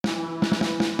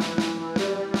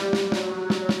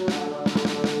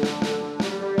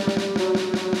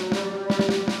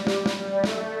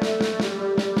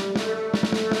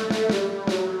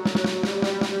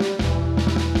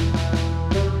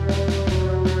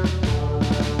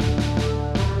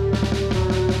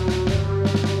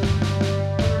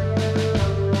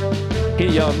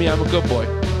can't yell at me. I'm a good boy.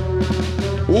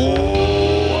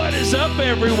 Ooh, what is up,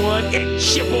 everyone?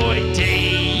 It's your boy,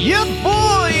 Dave. Yeah,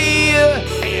 boy!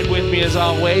 And with me, as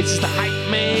always, is the hype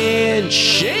man,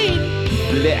 Shane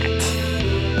Blatt.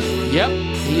 Yep,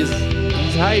 he's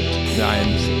hyped.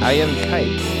 I am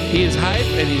hype. He is hype,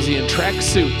 and he's in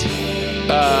tracksuit.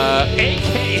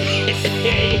 AKA...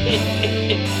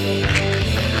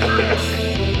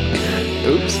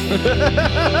 Oops.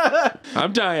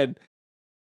 I'm dying.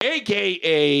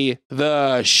 AKA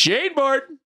the Shane Board.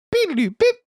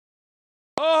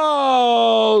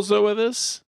 Also with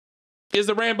us is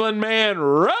the rambling man,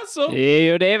 Russell. Hey,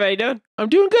 yo, Dave, how you doing? I'm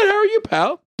doing good. How are you,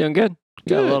 pal? Doing good.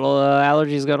 Got a Good. little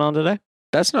allergies going on today.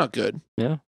 That's not good.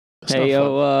 Yeah. That's Hey, not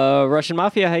fun. yo, Russian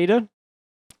Mafia, how you doing?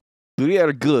 We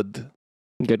are good.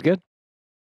 Good.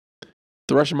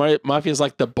 The Russian mafia is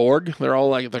like the Borg. They're all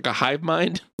like a hive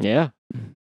mind. Yeah. I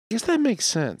guess that makes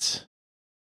sense.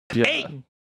 Yeah. Hey.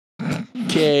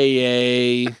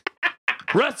 AKA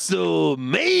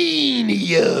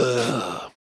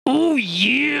WrestleMania. Oh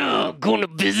yeah, gonna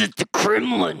visit the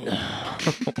Kremlin.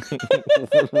 What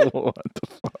the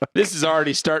fuck? This is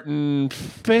already starting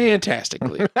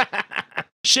fantastically.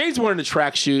 Shane's wearing a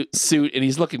track suit and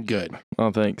he's looking good. Oh,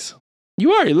 thanks.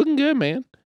 You are. You're looking good, man.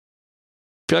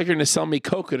 Feel like you're gonna sell me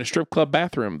coke in a strip club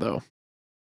bathroom, though.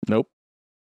 Nope.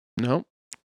 No,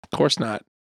 of course not.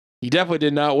 You definitely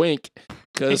did not wink,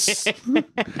 because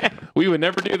we would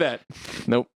never do that.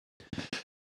 Nope.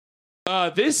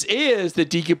 This is the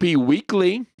DQP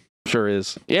Weekly. Sure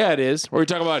is. Yeah, it is. Where we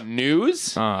talk about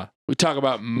news. We talk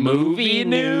about movie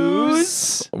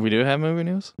news. We do have movie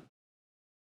news?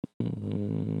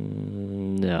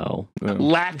 No.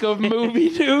 Lack of movie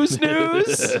news.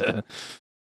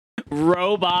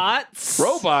 Robots.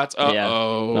 Robots.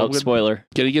 Uh-oh. Nope, spoiler.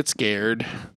 Gonna get scared.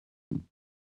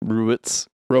 Ruits.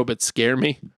 Robots scare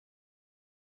me.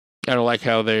 I don't like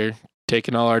how they're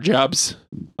taking all our jobs.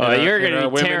 Oh, And you're and going to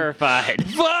be women. terrified.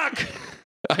 Fuck!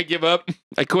 I give up.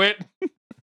 I quit.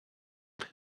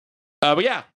 But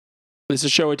yeah, this is a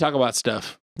show we talk about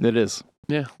stuff. It is.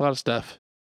 Yeah, a lot of stuff.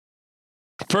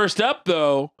 First up,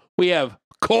 though, we have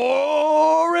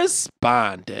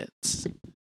correspondence.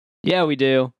 Yeah, we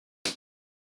do.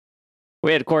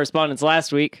 We had correspondence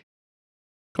last week.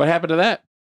 What happened to that?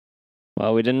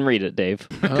 Well, we didn't read it, Dave.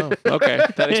 Oh, okay.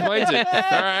 That explains it.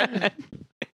 All right.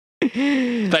 Thought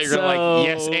you were going to like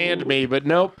yes and me, but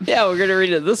nope. Yeah, we're going to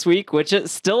read it this week, which it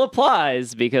still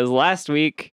applies because last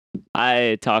week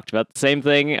I talked about the same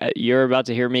thing you're about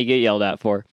to hear me get yelled at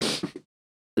for.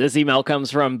 This email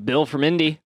comes from Bill from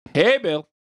Indy. Hey, Bill.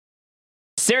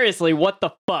 Seriously, what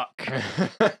the fuck?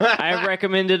 I have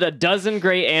recommended a dozen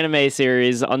great anime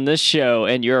series on this show,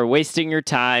 and you're wasting your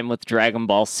time with Dragon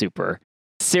Ball Super.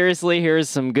 Seriously, here's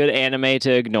some good anime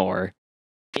to ignore.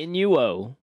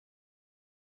 Inuo,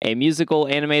 a musical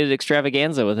animated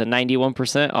extravaganza with a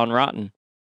 91% on Rotten.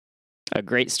 A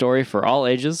great story for all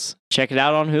ages. Check it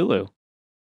out on Hulu.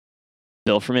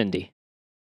 Bill from Indy.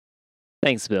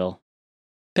 Thanks, Bill.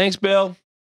 Thanks, Bill.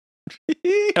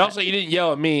 And also, you didn't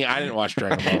yell at me. I didn't watch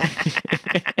Dragon Ball.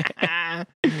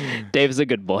 Dave's a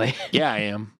good boy. Yeah, I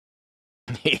am.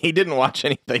 He didn't watch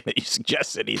anything that you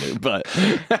suggested either, but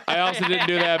I also didn't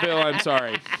do that, Bill. I'm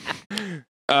sorry.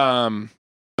 I'm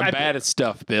bad at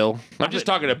stuff, Bill. I'm just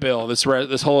talking to Bill. This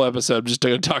whole episode, I'm just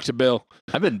going to talk to Bill.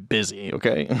 I've been busy,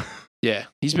 okay? Yeah,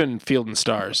 he's been fielding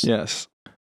stars. Yes.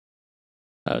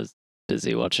 I was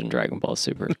busy watching Dragon Ball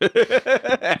Super.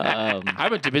 I've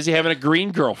been too busy having a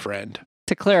green girlfriend.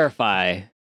 To clarify,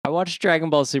 I watched Dragon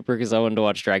Ball Super because I wanted to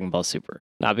watch Dragon Ball Super.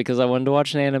 Not because I wanted to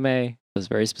watch an anime. It was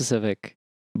very specific.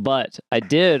 But I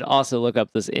did also look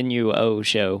up this Inuo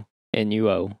show.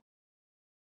 Inuo.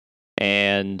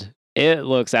 And it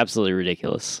looks absolutely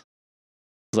ridiculous.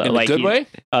 So, In a good way?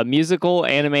 A musical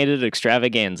animated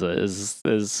extravaganza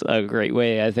is a great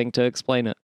way, I think, to explain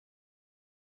it.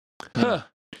 Huh.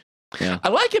 Yeah. I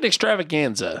like an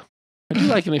extravaganza. I do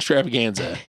like an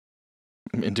extravaganza.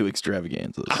 I'm into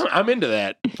extravaganzas. I'm into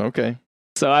that. Okay.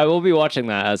 So I will be watching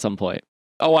that at some point.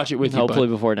 I'll watch it with you, Hopefully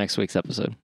before next week's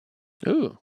episode. bud.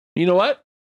 Ooh. You know what?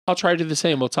 I'll try to do the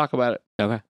same. We'll talk about it.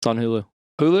 Okay. It's on Hulu.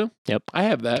 Hulu? Yep. I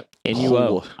have that.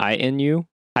 Inuo. Oh. INU-OH.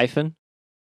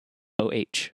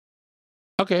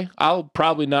 Okay. I'll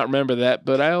probably not remember that,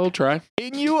 but I'll try.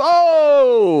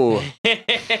 Inuo!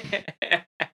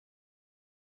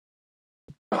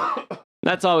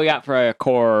 That's all we got for our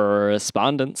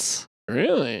correspondence.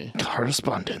 Really?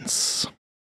 Correspondence.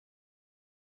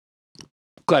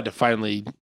 Glad to finally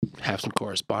have some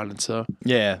correspondence, though.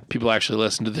 Yeah, People actually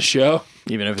listen to the show.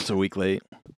 even if it's a week late.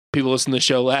 People listened to the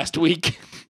show last week.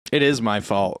 It is my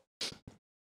fault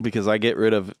because I get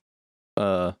rid of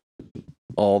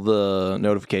all the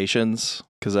notifications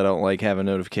because I don't like having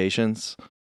notifications.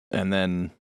 And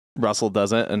then Russell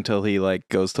doesn't until he like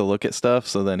goes to look at stuff.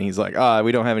 So then he's like,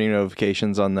 we don't have any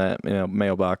notifications on that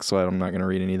mailbox, so I'm not going to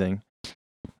read anything.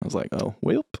 I was like, oh,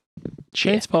 whoop.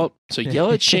 Shane's fault. So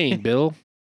yell at Shane, Bill.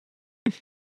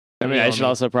 I mean, I should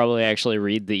also probably actually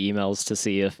read the emails to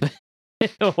see if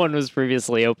one was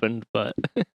previously opened, but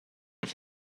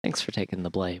thanks for taking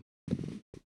the blame.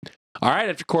 All right,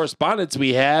 after correspondence,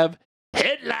 we have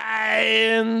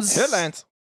headlines.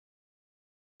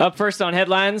 Up first on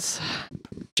headlines,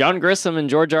 John Grisham and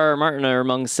George R. R. Martin are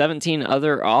among 17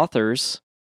 other authors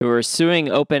who are suing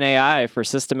OpenAI for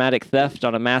systematic theft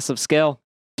on a massive scale.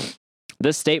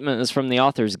 This statement is from the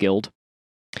Authors Guild.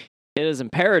 It is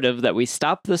imperative that we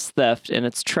stop this theft in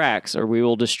its tracks, or we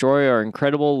will destroy our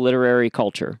incredible literary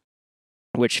culture,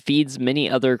 which feeds many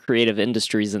other creative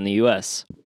industries in the U.S.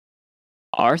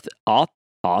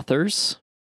 Authors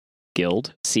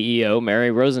Guild CEO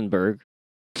Mary Rosenberg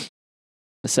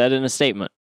said in a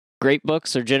statement, "Great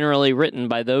books are generally written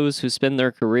by those who spend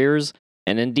their careers,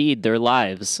 and indeed their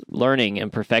lives, learning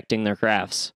and perfecting their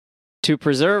crafts. To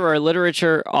preserve our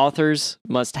literature, authors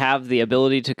must have the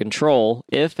ability to control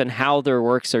if and how their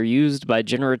works are used by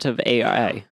generative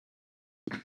AI.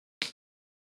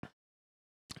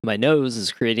 My nose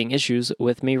is creating issues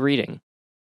with me reading."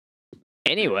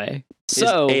 Anyway,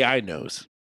 so His AI knows.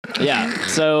 yeah,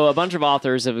 so a bunch of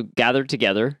authors have gathered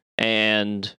together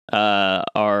and have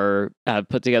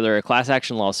put together a class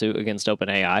action lawsuit against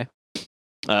OpenAI,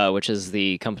 which is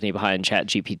the company behind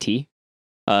ChatGPT,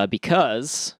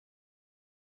 because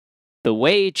the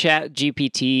way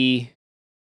ChatGPT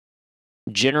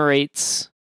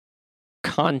generates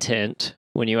content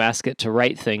when you ask it to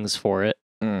write things for it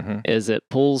is it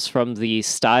pulls from the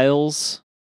styles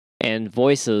and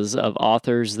voices of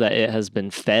authors that it has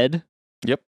been fed.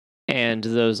 Yep. And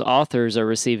those authors are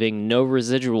receiving no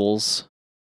residuals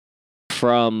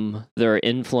from their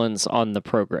influence on the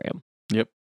program. Yep.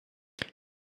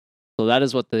 So that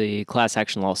is what the class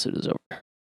action lawsuit is over.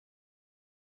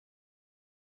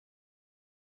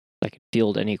 I can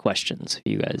field any questions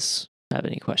if you guys have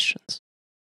any questions.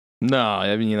 No,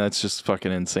 I mean, that's just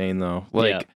fucking insane, though.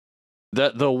 Like,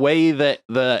 the way that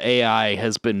the AI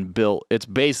has been built,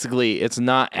 it's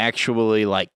not actually,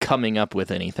 like, coming up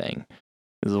with anything.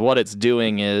 What it's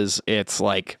doing is it's,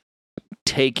 like,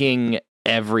 taking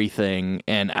everything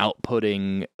and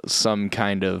outputting some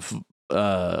kind of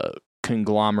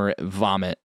conglomerate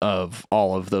vomit of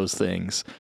all of those things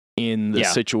in the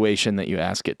situation that you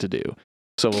ask it to do.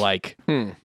 So, like,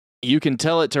 you can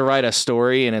tell it to write a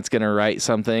story, and it's going to write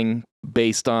something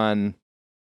based on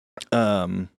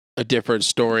a different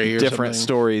story or different something.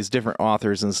 stories, different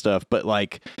authors and stuff, but,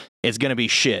 like, it's going to be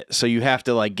shit. So you have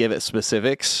to, like, give it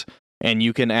specifics, and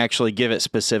you can actually give it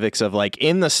specifics of, like,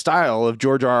 in the style of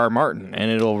George R. R. Martin, and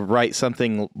it'll write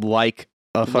something like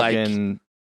a fucking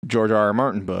George R. R.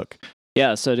 Martin book.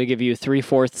 Yeah, so to give you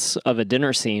 3/4 of a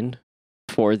dinner scene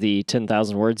for the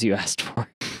 10,000 words you asked for.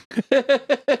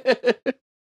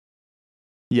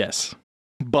 Yes.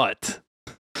 But,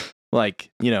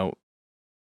 like, you know,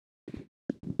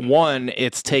 one,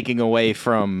 it's taking away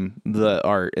from the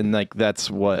art, and, like,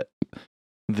 that's what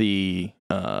the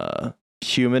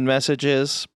human message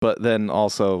is, but then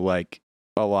also, like,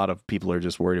 a lot of people are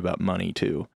just worried about money,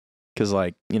 too. Because,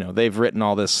 like, you know, they've written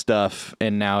all this stuff,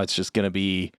 and now it's just going to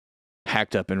be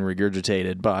hacked up and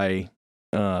regurgitated by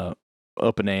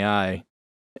OpenAI,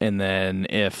 and then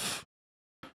if,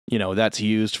 you know, that's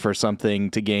used for something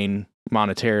to gain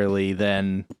monetarily,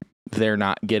 then they're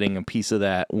not getting a piece of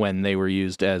that when they were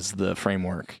used as the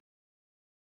framework.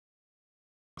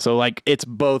 So, like, it's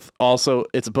both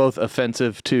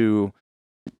offensive to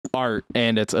art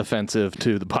and it's offensive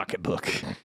to the pocketbook.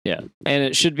 Yeah, and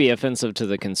it should be offensive to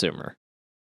the consumer,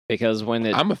 because when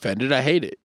it, I'm offended. I hate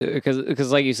it.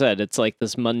 Because like you said, it's like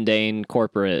this mundane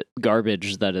corporate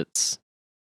garbage that it's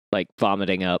like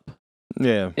vomiting up.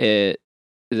 Yeah.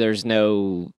 There's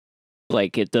no,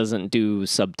 like, it doesn't do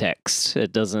subtext.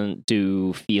 It doesn't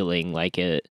do feeling. Like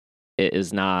it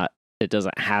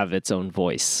doesn't have its own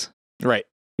voice. Right.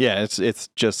 Yeah, it's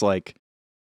just like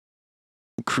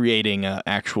creating an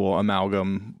actual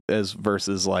amalgam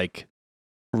versus like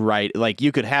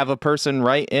you could have a person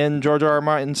write in George R. R.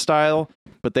 Martin style,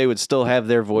 but they would still have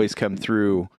their voice come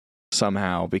through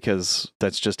somehow, because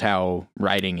that's just how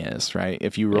writing is, right?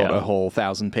 If you wrote a whole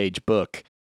 1,000-page book,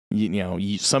 you know,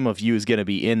 some of you is going to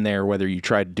be in there whether you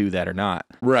try to do that or not.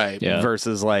 Right. Yeah.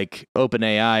 Versus like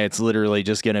OpenAI, it's literally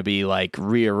just going to be like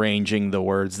rearranging the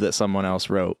words that someone else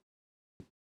wrote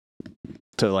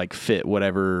to like fit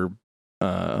whatever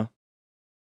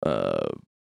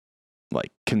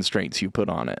like constraints you put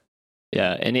on it.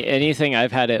 Yeah, anything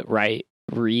I've had it write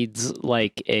reads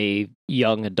like a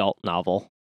young adult novel.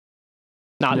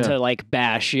 Not Yeah. to like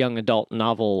bash young adult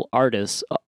novel artists,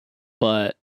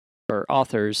 or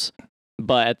authors,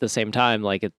 but at the same time,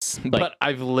 like it's like, But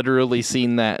I've literally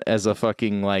seen that as a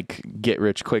fucking like get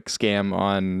rich quick scam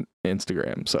on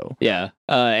Instagram. So yeah.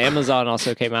 Amazon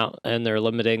also came out and they're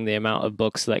limiting the amount of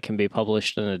books that can be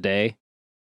published in a day.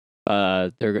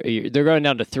 They're going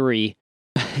down to 3,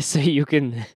 so you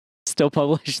can still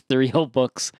publish 3 whole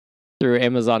books through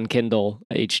Amazon Kindle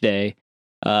each day.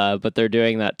 But they're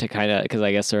doing that to kind of, because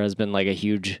I guess there has been like a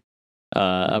huge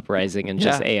uprising in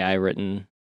just AI written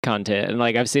content, and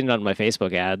like I've seen it on my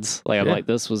Facebook ads. Like I'm like,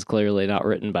 this was clearly not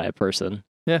written by a person.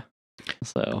 Yeah.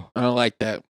 So I don't like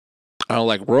that. I don't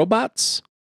like robots.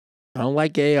 I don't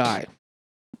like AI.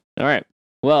 all right.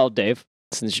 Well, Dave,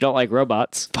 since you don't like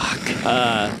robots,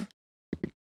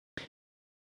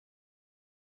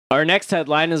 our next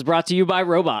headline is brought to you by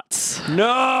robots.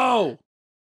 No.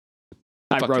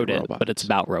 I Fucking wrote it, robots. but it's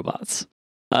about robots.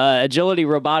 Agility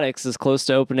Robotics is close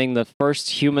to opening the first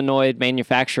humanoid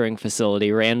manufacturing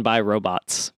facility ran by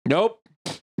robots. Nope.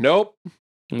 I'm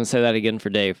going to say that again for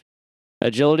Dave.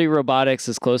 Agility Robotics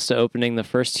is close to opening the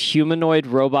first humanoid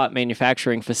robot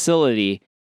manufacturing facility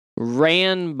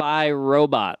ran by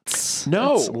robots.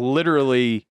 No. it's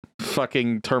literally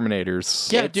fucking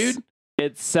Terminators. Yeah, dude.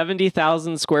 Its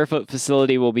 70,000 square foot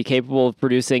facility will be capable of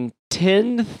producing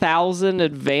 10,000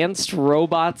 advanced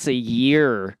robots a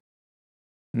year.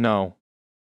 No.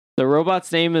 The robot's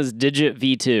name is Digit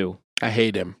V2 I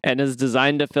hate him. and is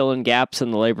designed to fill in gaps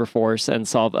in the labor force and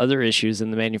solve other issues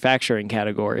in the manufacturing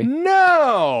category.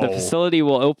 No. The facility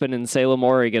will open in Salem,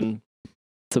 Oregon,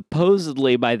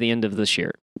 supposedly by the end of this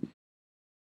year.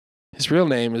 His real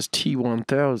name is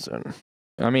T1000.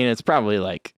 I mean, it's probably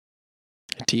like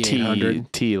T800.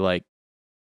 T like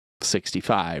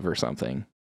 65 or something.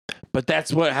 But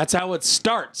that's how it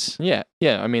starts. Yeah.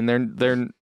 I mean, they're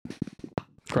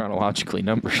chronologically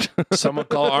numbered. Someone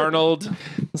call Arnold.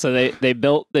 So they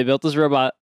built this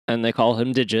robot and they call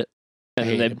him Digit. And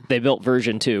hate then him. they built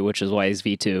version 2, which is why he's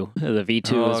V2. The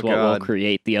V2 Oh, is what will God.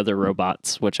 create the other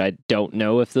robots, which I don't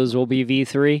know if those will be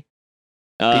V3.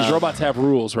 These robots have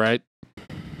rules, right?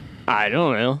 I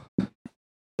don't know.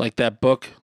 Like that book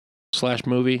 /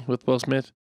 movie with Will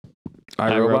Smith.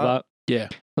 iRobot? Yeah.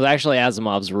 It was actually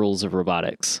Asimov's Rules of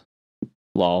Robotics.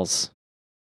 Laws.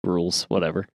 Rules.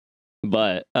 Whatever.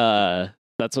 But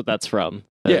that's what that's from.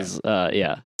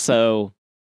 Yeah. So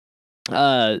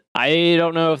I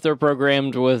don't know if they're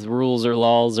programmed with rules or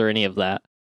laws or any of that.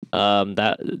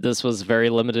 This was very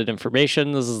limited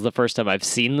information. This is the first time I've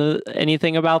seen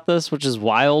anything about this, which is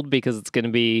wild because it's going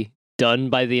to be done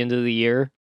by the end of the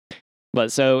year.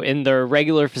 But so in their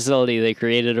regular facility, they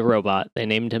created a robot. They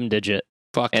named him Digit.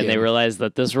 And they realized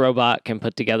that this robot can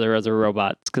put together other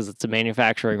robots because it's a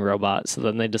manufacturing robot. So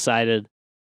then they decided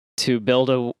to build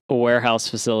a warehouse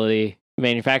facility,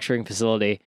 manufacturing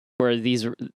facility, where these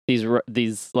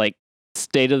like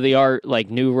state of the art like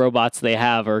new robots they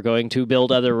have are going to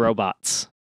build other robots.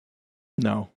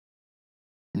 No.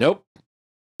 Nope.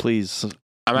 Please.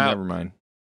 I'm out. Never mind.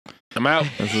 I'm out.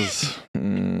 This is.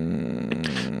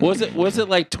 Was it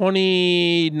like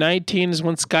 2019 is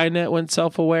when Skynet went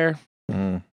self-aware?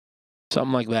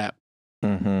 Something like that.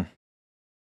 Mm-hmm.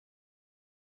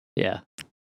 Yeah.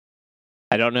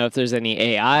 I don't know if there's any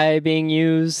AI being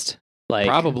used, like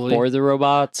Probably. for the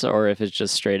robots, or if it's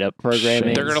just straight up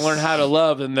programming. They're going to learn how to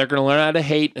love, and they're going to learn how to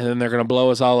hate, and then they're going to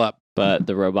blow us all up. But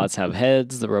the robots have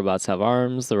heads, the robots have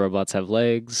arms, the robots have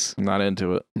legs. I'm not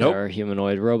into it. Nope. There are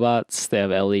humanoid robots. They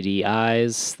have LED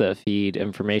eyes that feed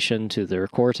information to their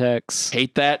cortex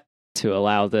Hate that. to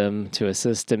allow them to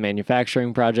assist in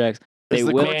manufacturing projects. They Is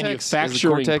the will, cortex, is the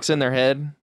manufacturing- cortex in their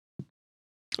head?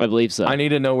 I believe so. I need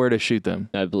to know where to shoot them.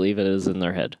 I believe it is in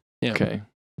their head. Yeah. Okay.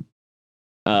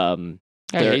 I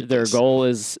hate Their this. goal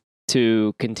is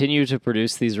to continue to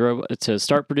produce these to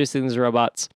start producing these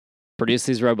robots, produce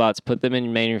these robots, put them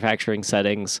in manufacturing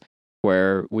settings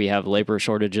where we have labor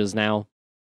shortages now,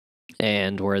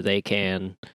 and where they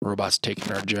can. Robots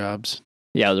taking our jobs.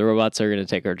 Yeah, the robots are going to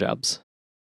take our jobs.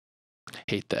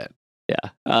 Hate that.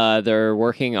 Yeah. They're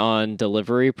working on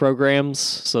delivery programs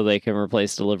so they can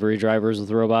replace delivery drivers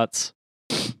with robots.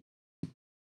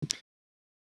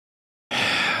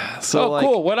 So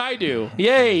cool. What I do?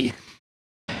 Yay.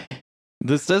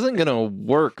 This isn't going to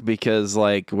work because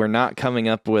like we're not coming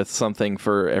up with something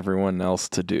for everyone else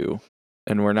to do.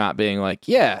 And we're not being like,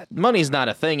 yeah, money's not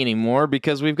a thing anymore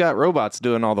because we've got robots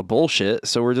doing all the bullshit.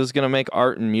 So we're just going to make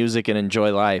art and music and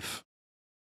enjoy life.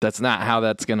 That's not how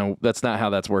that's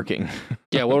working.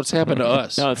 Yeah, what's happened to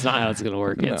us? No, it's not how it's going to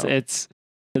work. No. It's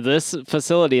this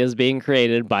facility is being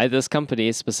created by this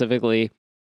company specifically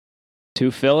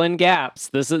to fill in gaps.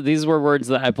 These were words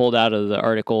that I pulled out of the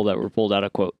article that were pulled out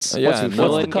of quotes. Yeah, what's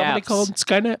no. the in company gaps. called?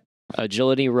 Skynet?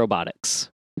 Agility Robotics.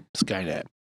 Skynet.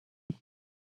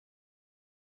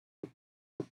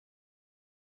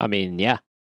 I mean, yeah.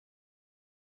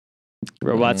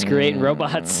 Robots creating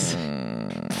robots.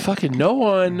 Fucking no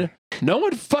one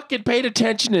fucking paid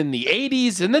attention in the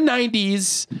 80s and the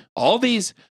 90s. All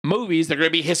these movies, they're going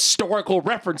to be historical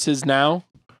references now.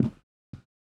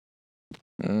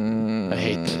 I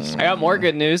hate this. I got more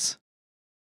good news.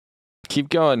 Keep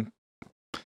going.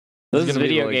 This is gonna be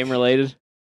video like- game related.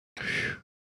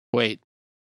 Wait,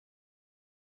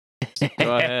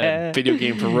 Go ahead. video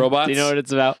game for robots? Do you know what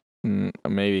it's about?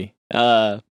 Maybe.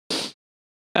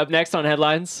 Up next on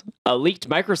headlines, a leaked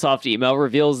Microsoft email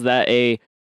reveals that a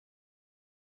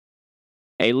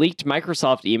leaked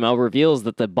Microsoft email reveals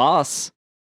that the boss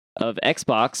of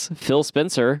Xbox, Phil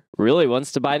Spencer, really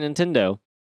wants to buy Nintendo.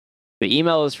 The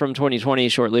email is from 2020,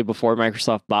 shortly before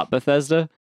Microsoft bought Bethesda,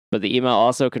 but the email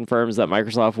also confirms that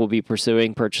Microsoft will be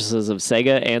pursuing purchases of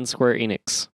Sega and Square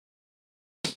Enix.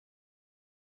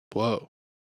 Whoa.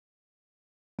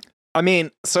 I mean,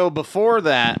 so before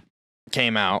that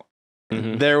came out,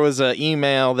 there was an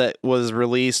email that was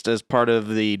released as part of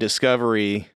the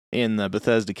discovery in the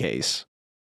Bethesda case.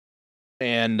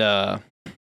 And it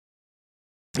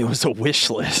was a wish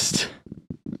list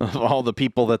of all the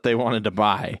people that they wanted to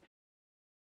buy.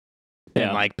 And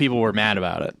Yeah. like people were mad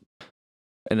about it.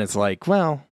 And it's like,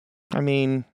 well, I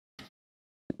mean,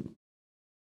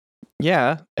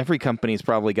 yeah, every company's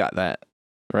probably got that,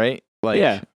 right? Like,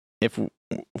 Yeah. if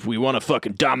we want to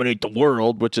fucking dominate the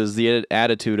world, which is the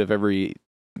attitude of every,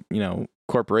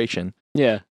 corporation,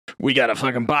 Yeah. we gotta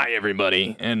fucking buy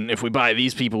everybody. And if we buy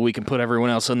these people, we can put everyone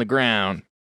else on the ground.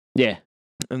 Yeah.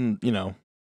 And,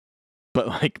 but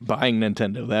like buying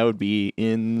Nintendo, that would be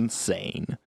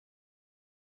insane.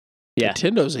 Yeah.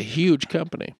 Nintendo's a huge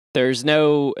company. There's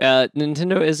no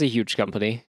Nintendo is a huge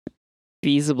company.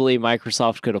 Feasibly,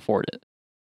 Microsoft could afford it.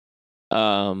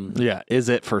 Yeah. Is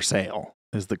it for sale?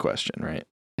 Is the question, right?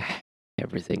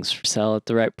 Everything's for sale at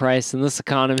the right price in this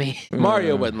economy.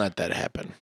 Mario wouldn't let that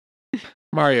happen.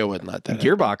 Mario wouldn't let that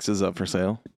happen. Gearbox is up for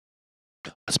sale.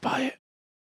 Let's buy it.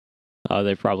 Oh,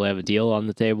 they probably have a deal on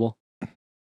the table.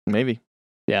 Maybe.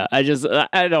 Yeah, I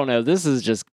don't know. This is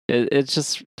just, it's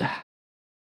just,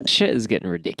 shit is getting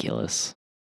ridiculous.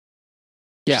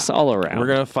 Yeah. Just all around. We're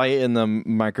gonna fight in the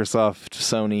Microsoft,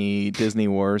 Sony, Disney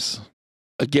wars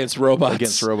Against robots.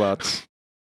 against robots.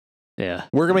 Yeah.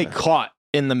 We're gonna be caught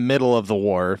in the middle of the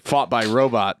war, fought by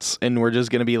robots, and we're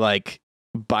just gonna be like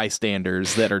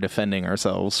bystanders that are defending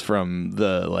ourselves from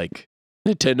the like.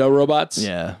 Nintendo robots.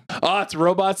 Yeah, Oh, it's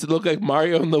robots that look like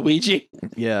Mario and Luigi.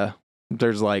 yeah.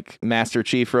 There's like Master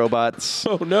Chief robots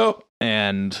Oh no.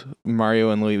 and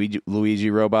Mario and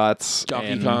Luigi robots, Donkey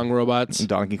and Kong robots.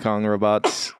 Donkey Kong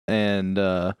robots, and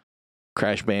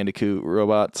Crash Bandicoot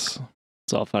robots.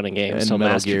 It's all fun and games And until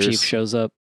Metal Master Gears. Chief shows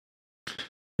up.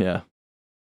 Yeah.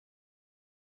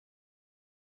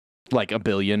 Like a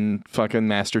billion fucking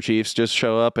Master Chiefs just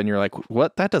show up, and you're like,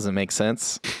 "What? That doesn't make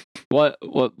sense." What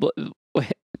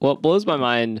blows my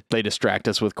mind? They distract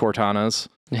us with Cortanas.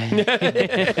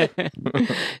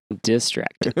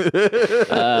 Distracted.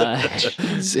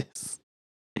 Jesus.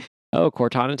 Oh,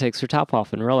 Cortana takes her top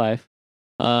off in real life.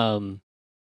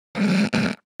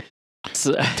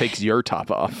 So, Takes your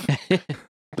top off.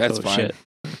 That's Oh, fine. shit.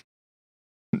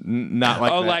 Not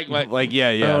like Oh, that. like- yeah,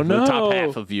 Oh, the top no.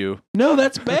 half of you. No,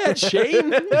 that's bad,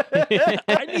 Shane.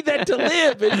 I need that to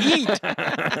live and eat.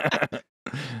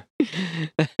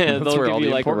 They'll That's where give all you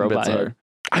the like a important robot bits head. are.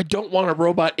 I don't want a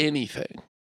robot anything.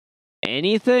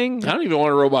 Anything? I don't even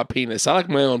want a robot penis. I like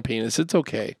my own penis. It's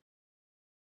okay.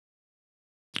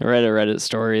 I read a Reddit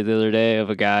story the other day of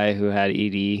a guy who had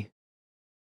ED,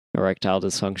 erectile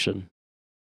dysfunction,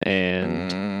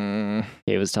 and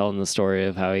he was telling the story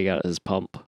of how he got his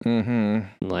pump. Mm-hmm.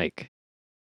 And like,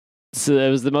 so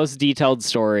it was the most detailed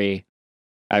story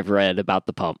I've read about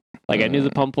the pump. Like, I knew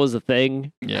the pump was a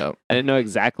thing. Yeah. I didn't know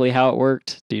exactly how it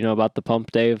worked. Do you know about the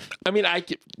pump, Dave? I mean, I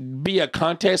could via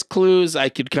context clues, I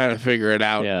could kind of figure it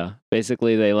out. Yeah.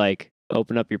 Basically, they like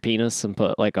open up your penis and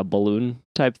put like a balloon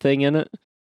type thing in it.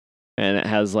 And it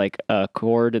has like a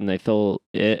cord, and they fill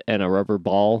it and a rubber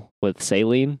ball with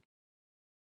saline.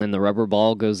 And the rubber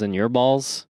ball goes in your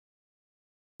balls.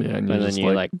 Yeah, And then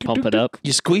you like pump it up.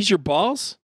 You squeeze your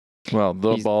balls? well,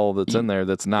 the he's- ball that's in there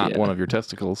that's not Yeah. one of your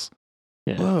testicles.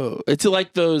 Yeah. Whoa. It's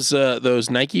like those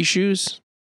Nike shoes.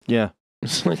 Yeah.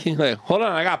 It's like, hold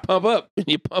on, I got to pump up.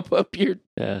 You pump up your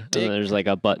Yeah. dick. And there's like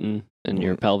a button in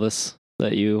your pelvis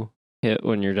that you hit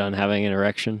when you're done having an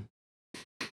erection.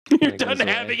 You're That done goes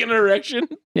away. having an erection.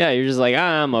 Yeah, you're just like,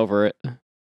 I'm over it.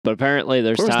 But apparently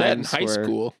there's Where was that in times high where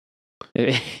school?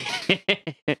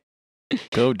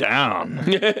 Go down.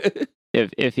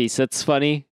 if he sits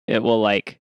funny, it will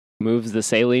like move the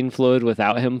saline fluid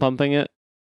without him pumping it.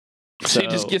 So he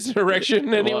just gets an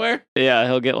erection anywhere? Yeah,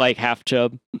 he'll get like half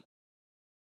chub.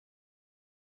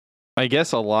 I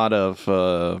guess a lot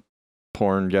of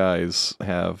porn guys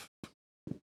have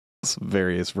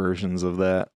various versions of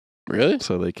that, Really?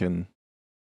 so they can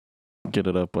get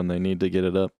it up when they need to get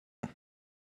it up.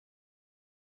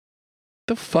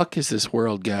 The fuck is this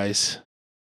world, guys?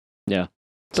 Yeah.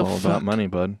 It's all about money,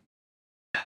 bud.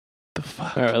 The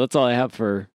fuck? All right, that's all I have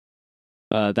for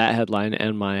that headline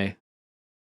and my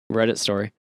Reddit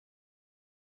story.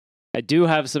 I do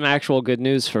have some actual good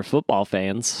news for football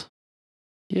fans.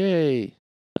 Yay.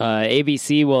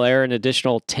 ABC will air an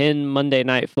additional 10 Monday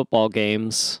Night Football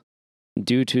games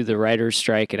due to the writers'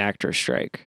 strike and actors'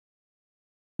 strike.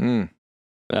 Mm.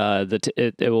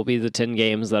 It will be the 10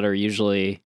 games that are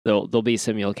usually they'll be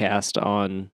simulcast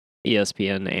on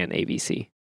ESPN and ABC.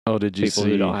 Oh, did you People see?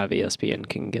 who don't have ESPN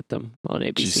can get them on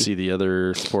ABC. Did you see the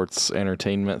other sports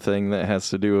entertainment thing that has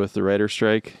to do with the writer's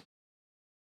strike?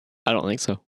 I don't think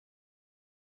so.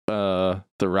 The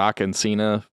Rock and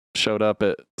Cena showed up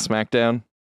at SmackDown,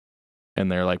 and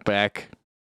they're like back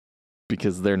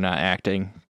because they're not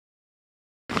acting.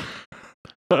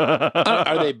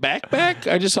 Are they back?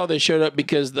 I just saw they showed up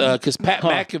because Pat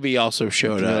McAfee also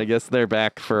showed Yeah, I up. guess they're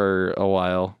back for a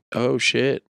while. Oh,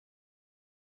 shit.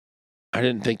 I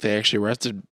didn't think they actually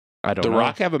wrestled. I don't The know.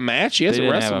 Rock have a match? He hasn't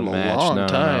didn't have wrestled in a a match. long No, no,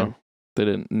 time. no. They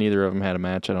didn't. Neither of them had a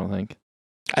match. I don't think.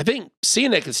 I think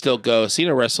Cena could still go.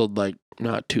 Cena wrestled like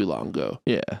not too long ago.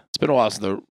 Yeah. It's been a while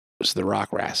since the Rock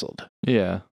wrestled.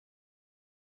 Yeah.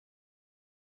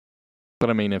 But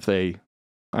I mean,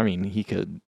 he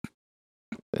could,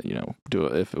 do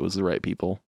it if it was the right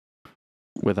people,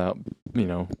 without,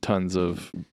 tons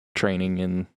of training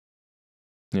and,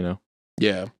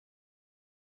 Yeah.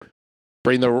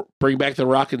 Bring back the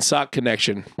Rock and Sock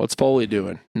connection. What's Foley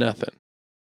doing? Nothing.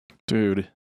 dude.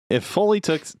 If Foley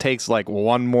takes like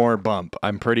one more bump,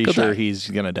 I'm pretty He'll sure die. he's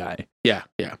gonna die. Yeah.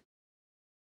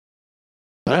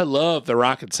 But I love the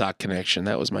Rock and Sock connection.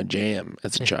 That was my jam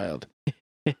as a child.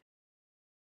 Well,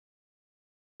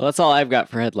 that's all I've got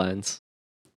for headlines.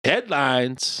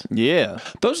 Headlines. Yeah.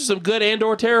 Those are some good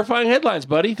and/or terrifying headlines,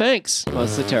 buddy. Thanks.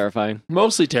 Mostly terrifying.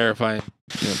 Mostly terrifying.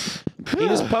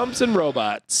 Penis pumps and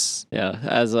robots. Yeah,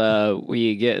 as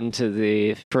we get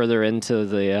further into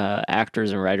the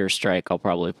actors and writers strike, I'll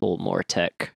probably pull more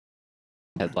tech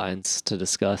headlines to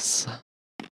discuss.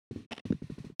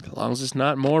 As long as it's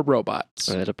not more robots.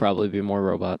 It'll probably be more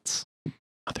robots.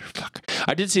 Motherfucker.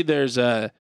 I did see there's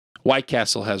White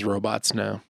Castle has robots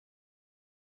now.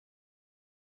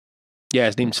 Yeah,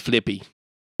 his name's Flippy.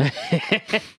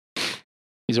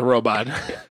 He's a robot.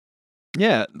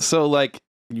 Yeah. So like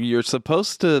you're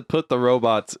supposed to put the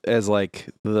robots as like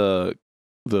the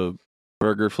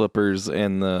burger flippers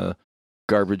and the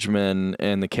garbage men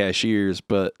and the cashiers,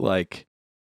 but like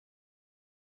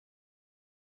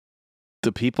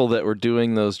the people that were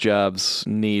doing those jobs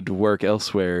need work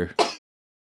elsewhere.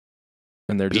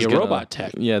 And they're Be just a gonna, robot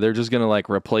tech. Yeah, they're just gonna like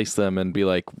replace them and be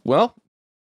like, well,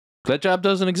 that job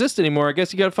doesn't exist anymore. I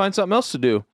guess you gotta find something else to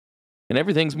do. And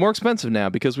everything's more expensive now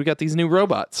because we got these new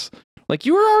robots. Like,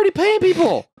 you were already paying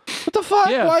people. What the fuck?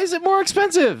 Yeah. Why is it more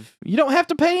expensive? You don't have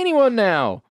to pay anyone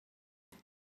now.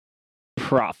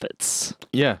 Profits.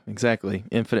 Yeah, exactly.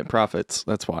 Infinite profits.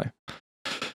 That's why.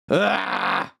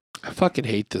 Ah! I fucking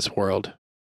hate this world.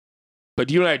 But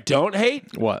you and I don't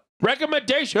hate What?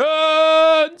 recommendations.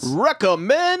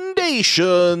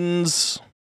 Recommendations.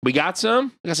 We got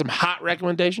some. We got some hot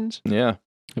recommendations. Yeah.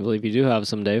 I believe you do have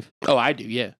some, Dave. Oh, I do.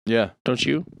 Yeah. Yeah. Don't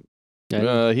you?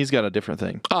 He's got a different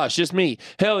thing. Oh, it's just me.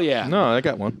 Hell yeah. No, I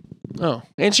got one. Oh,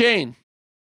 and Shane.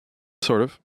 Sort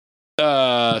of.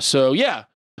 So yeah,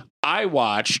 I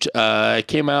watched. It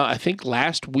came out I think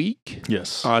last week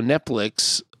Yes. on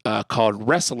Netflix. Called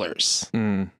Wrestlers.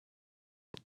 Mm.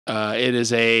 It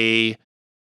is a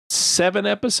 7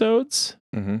 episodes.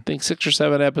 Mm-hmm. I think 6 or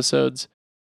 7 episodes.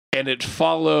 And it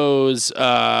follows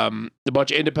a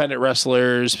bunch of independent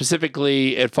wrestlers.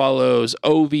 Specifically, it follows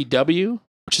OVW,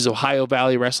 which is Ohio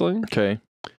Valley Wrestling. Okay.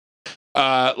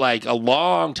 Like a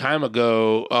long time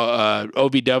ago,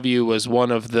 OVW was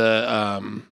one of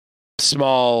the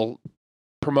small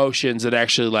promotions that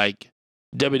actually like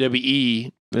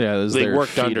WWE. Yeah, They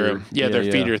worked under him. Yeah, their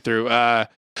feeder through.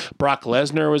 Brock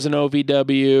Lesnar was an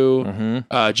OVW.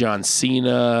 Mm-hmm. John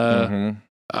Cena.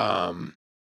 Mm-hmm.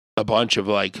 A bunch of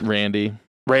like Randy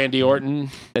Orton.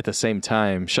 At the same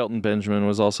time. Shelton Benjamin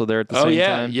was also there at the same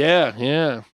time.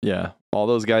 Yeah. All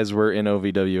those guys were in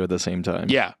OVW at the same time.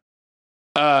 Yeah.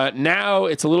 Now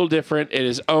it's a little different. It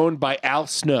is owned by Al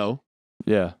Snow.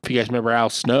 Yeah. If you guys remember Al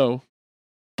Snow.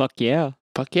 Fuck yeah.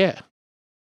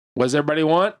 What does everybody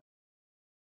want?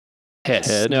 Head.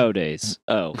 Snow days.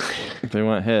 Oh. They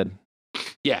want head.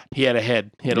 Yeah, he had a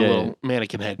head. He had a little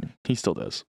mannequin head. He still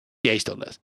does. Yeah, he still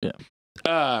does. Yeah.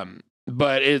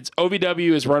 But it's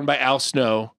OVW is run by Al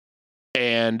Snow,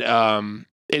 and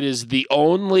it is the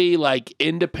only like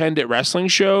independent wrestling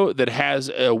show that has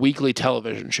a weekly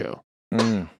television show.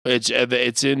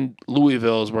 It's in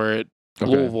Louisville, is where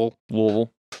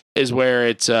Louisville is where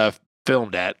it's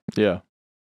filmed at. Yeah.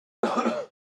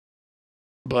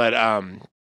 But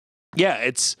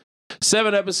it's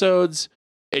 7 episodes.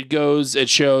 It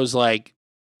shows like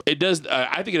it does.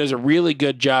 I think it does a really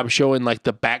good job showing like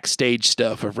the backstage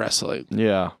stuff of wrestling.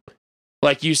 Yeah.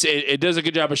 Like you say, it does a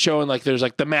good job of showing like there's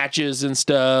like the matches and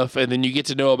stuff, and then you get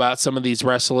to know about some of these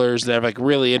wrestlers that have like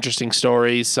really interesting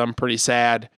stories. Some pretty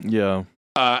sad. Yeah.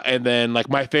 And then like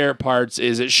my favorite parts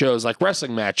is it shows like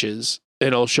wrestling matches.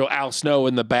 It'll show Al Snow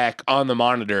in the back on the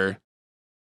monitor,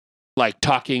 like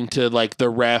talking to like the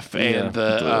ref and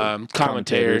the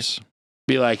commentators.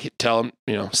 Be like, tell him,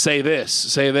 say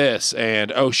this,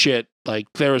 and oh shit, like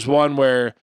there was one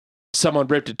where someone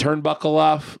ripped a turnbuckle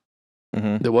off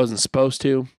that wasn't supposed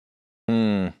to,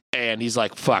 and he's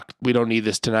like, fuck, we don't need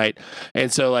this tonight.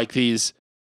 And so like these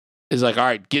is like, all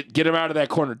right, get them out of that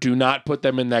corner. Do not put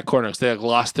them in that corner because they like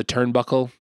lost the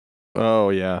turnbuckle. Oh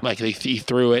yeah, like he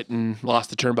threw it and lost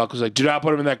the turnbuckle. Like, do not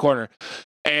put him in that corner.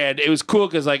 And it was cool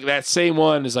because like that same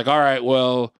one is like, all right,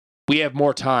 well, we have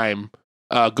more time.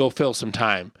 Go fill some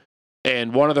time.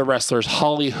 And one of the wrestlers,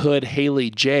 Hollywood Haley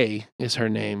J is her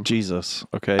name. Jesus.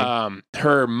 Okay.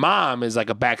 Her mom is like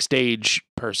a backstage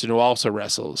person who also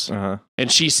wrestles. And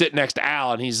she's sitting next to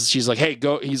Al, and she's like, hey,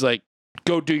 go. He's like,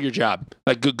 go do your job.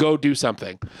 Like, go do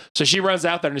something. So she runs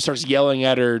out there and starts yelling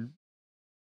at her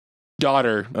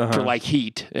daughter for like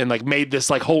heat, and like made this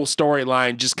like whole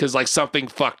storyline just because like something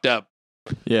fucked up.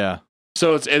 Yeah.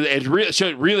 So it's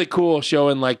really cool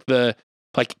showing like the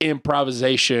like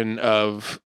improvisation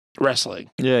of wrestling.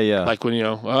 Yeah. Like when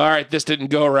all right, this didn't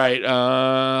go right.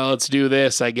 Let's do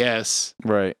this, I guess.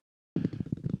 Right.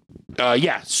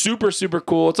 Super, super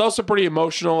cool. It's also pretty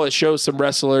emotional. It shows some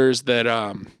wrestlers that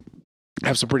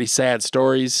have some pretty sad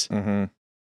stories. Dudes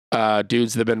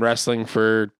that have been wrestling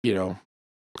for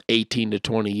 18 to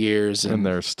 20 years, and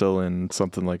they're still in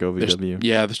something like OVW.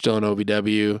 They're still in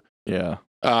OVW. Yeah.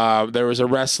 There was a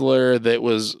wrestler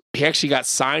that he actually got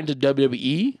signed to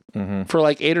WWE for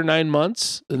like 8 or 9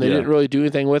 months, and they didn't really do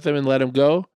anything with him and let him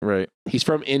go. Right. He's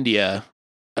from India.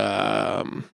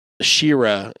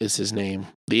 Shira is his name,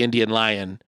 the Indian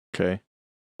Lion. Okay.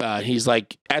 He's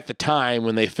like, at the time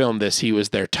when they filmed this, he was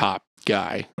their top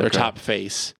guy, their top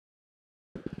face.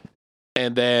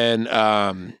 And then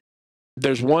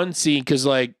there's one scene, because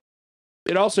like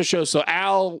it also shows, so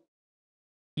Al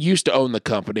used to own the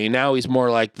company. Now he's more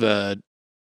like the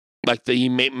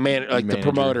manager,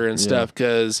 promoter and stuff,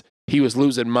 because he was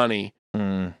losing money.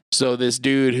 So this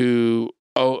dude who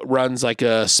runs like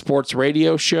a sports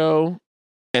radio show,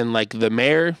 and like the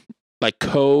mayor like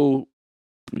bought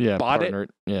partner.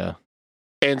 it. Yeah.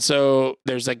 And so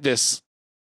there's like this,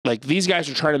 like these guys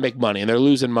are trying to make money and they're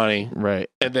losing money. Right.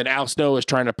 And then Al Snow is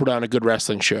trying to put on a good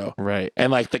wrestling show. Right.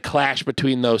 And like the clash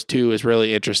between those two is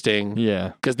really interesting.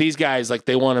 Yeah. Because these guys, like,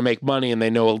 they want to make money and they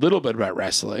know a little bit about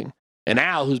wrestling. And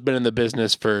Al, who's been in the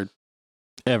business for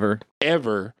ever.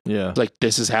 Yeah. Like,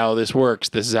 this is how this works.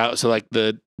 This is how, so like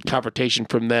the confrontation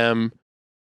from them.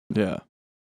 Yeah.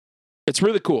 It's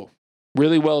really cool.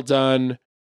 Really well done.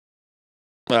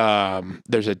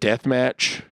 There's a death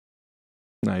match.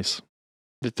 Nice.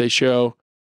 That they show.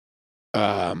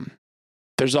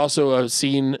 There's also a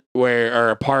scene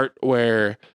a part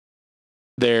where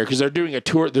because they're doing a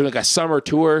tour, they're like a summer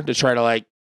tour to try to like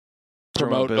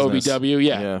promote OVW.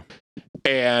 Yeah.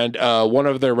 And one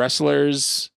of their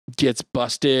wrestlers gets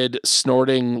busted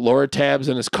snorting Loratabs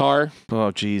in his car.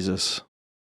 Oh, Jesus.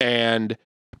 And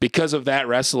because of that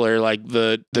wrestler, like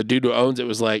the dude who owns it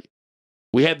was like,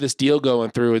 we had this deal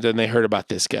going through, and then they heard about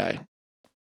this guy.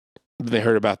 They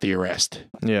heard about the arrest.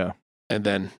 Yeah. And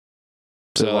then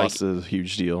so lost a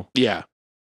huge deal. Yeah.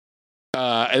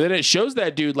 And then it shows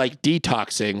that dude like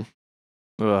detoxing.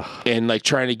 Ugh. And like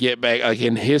trying to get back, like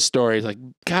in his story, like,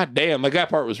 God damn, like that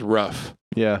part was rough.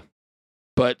 Yeah.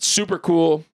 But super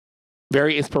cool.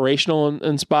 Very inspirational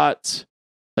in spots.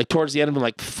 Like towards the end, I'm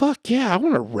like, fuck yeah, I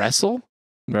want to wrestle.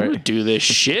 I want to do this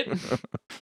shit.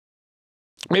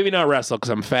 Maybe not wrestle because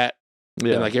I'm fat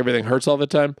and like everything hurts all the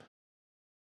time.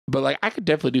 But like I could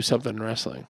definitely do something in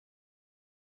wrestling.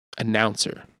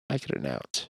 Announcer. I could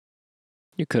announce.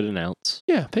 You could announce.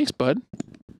 Yeah, thanks, bud.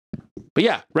 But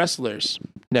yeah, wrestlers.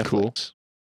 Netflix. Cool.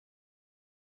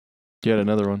 You had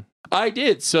another one. I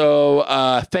did. So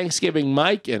Thanksgiving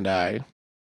Mike and I,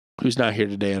 who's not here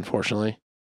today, unfortunately.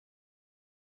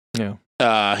 Yeah.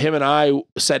 Him and I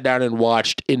sat down and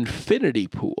watched Infinity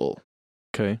Pool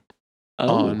Okay.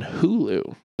 on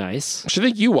Hulu. Nice. Which I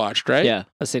think you watched, right? Yeah,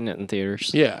 I've seen it in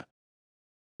theaters. Yeah.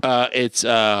 It's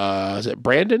is it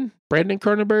Brandon? Brandon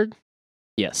Cronenberg?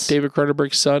 Yes. David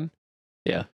Cronenberg's son.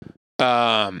 Yeah.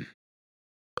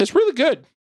 It's really good.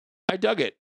 I dug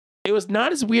it. It was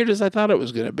not as weird as I thought it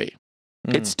was going to be.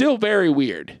 It's still very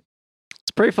weird.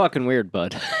 It's pretty fucking weird,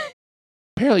 bud.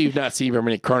 Apparently you've not seen very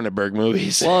many Cronenberg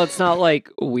movies. Well, it's not like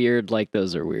weird like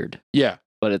those are weird. Yeah.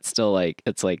 But it's still like,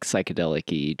 it's like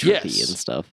psychedelic-y, trippy Yes. and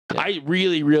stuff. Yeah. I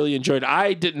really, really enjoyed it.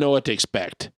 I didn't know what to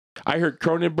expect. I heard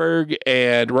Cronenberg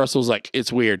and Russell's like,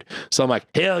 it's weird. So I'm like,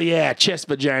 hell yeah, chest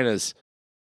vaginas.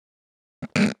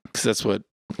 Because that's what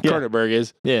Cronenberg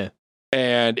is. Yeah.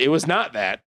 And it was not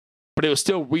that, but it was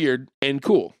still weird and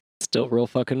cool. Still real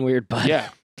fucking weird, bud. Yeah.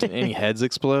 Did any heads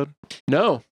explode?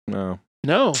 No. No.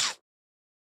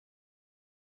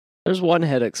 There's one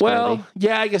head exploding. Well,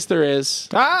 yeah, I guess there is.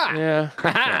 Ah!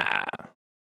 Yeah.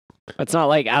 It's not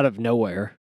like out of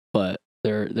nowhere, but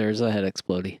there's a head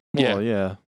exploding. Yeah. Well,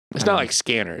 yeah. It's not like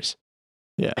Scanners.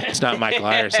 Yeah. It's not Michael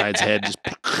Ironside's head. Just.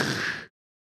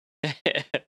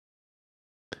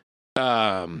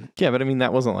 Yeah, but I mean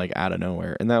that wasn't like out of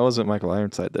nowhere, and that wasn't Michael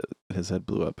Ironside that his head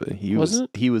blew up. He Wasn't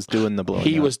was doing the blowing.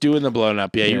 He up. was doing the blown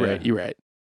up. Yeah, you're Yeah. right. You're right.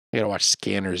 I gotta watch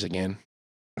Scanners again.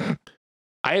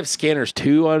 I have Scanners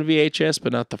 2 on VHS,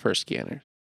 but not the first Scanners.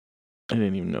 I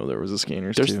didn't even know there was a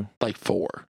Scanners There's too. like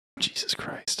 4. Jesus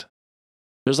Christ.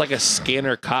 There's like a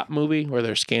Scanner cop movie where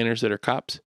there's scanners that are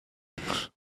cops.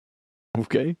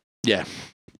 Okay. Yeah.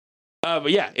 But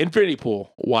yeah, Infinity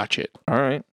Pool. Watch it. All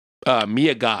right.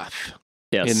 Mia Goth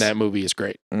Yes. in that movie is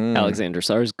great. Alexander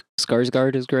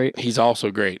Skarsgård is great. He's also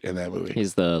great in that movie.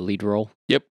 He's the lead role.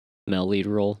 Yep. Male lead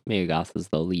role. Mia Goth is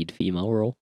the lead female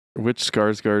role. Which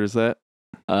Skarsgård is that?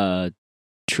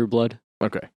 True Blood.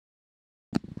 Okay.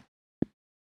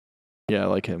 Yeah, I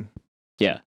like him.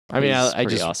 Yeah. I mean, He's I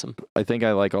pretty just awesome. I think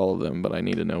I like all of them, but I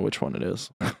need to know which one it is.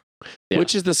 Yeah.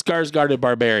 Which is the Skarsgårded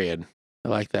Barbarian. I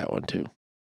like that one too.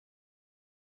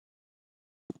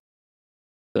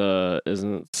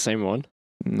 Isn't it the same one?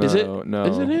 No, Is it? no.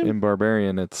 Is it him? In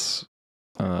Barbarian, it's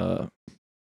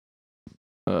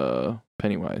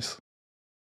Pennywise.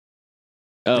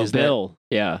 Oh, Is that- Bill.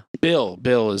 Yeah.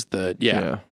 Bill is the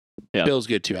Yeah. Bill's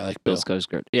good too. I like Bill Bill.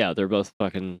 Skarsgård. Yeah, they're both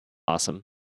fucking awesome.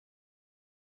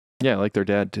 Yeah, I like their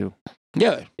dad too.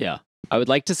 Yeah, I would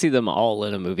like to see them all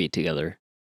in a movie together.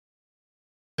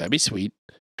 that'd be sweet.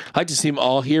 I'd like to see them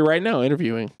all here right now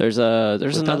interviewing. There's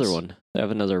With another us. one. They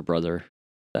have another brother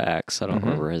that acts. I don't Mhm.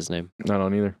 remember his name. I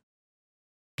don't either.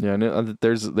 Yeah, no,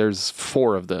 there's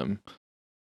 4 of them.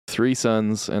 3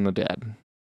 sons and a dad.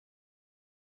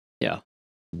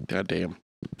 God damn.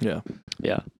 Yeah.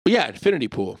 But yeah, Infinity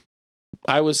Pool.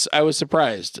 I was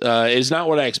surprised. It's not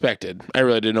what I expected. I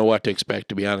really didn't know what to expect,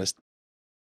 to be honest.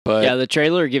 But Yeah, the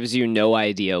trailer gives you no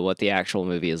idea what the actual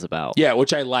movie is about. yeah,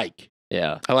 which I like.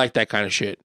 Yeah. I like that kind of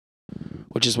shit.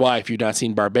 Which is why if you've not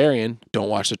seen Barbarian, don't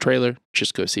watch the trailer.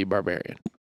 Just go see Barbarian.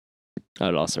 I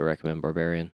would also recommend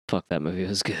Barbarian. Fuck, that movie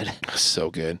was good. So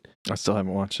good. I still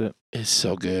haven't watched it. It's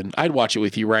so good. I'd watch it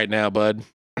with you right now, bud.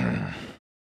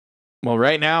 Well,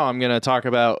 right now I'm going to talk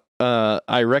about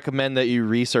I recommend that you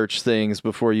research things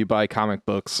before you buy comic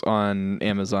books on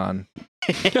Amazon.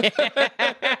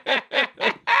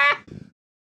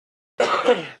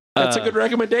 That's a good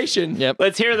recommendation. Yep.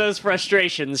 Let's hear those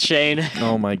frustrations, Shane.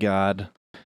 Oh my god.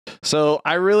 So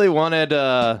I really wanted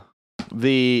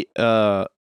the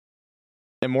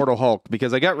Immortal Hulk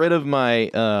because I got rid of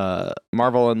my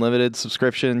Marvel Unlimited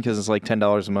subscription because it's like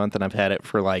 $10 a month and I've had it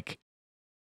for like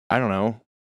I don't know,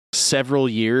 several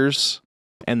years,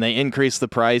 and they increased the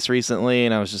price recently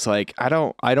and I was just like I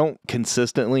don't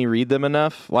consistently read them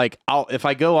enough. Like if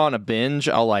I go on a binge,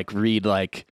 I'll like read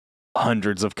like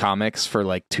hundreds of comics for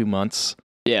like 2 months.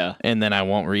 Yeah. And then I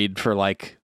won't read for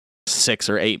like 6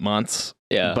 or 8 months.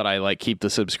 Yeah. But I like keep the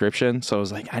subscription. So I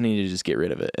was like, I need to just get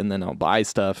rid of it. And then I'll buy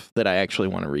stuff that I actually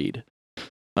want to read.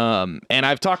 And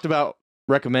I've talked about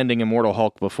recommending Immortal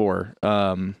Hulk before,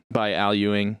 by Al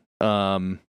Ewing.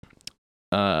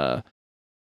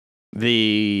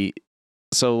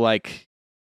 So like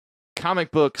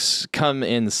comic books come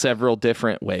in several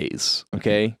different ways.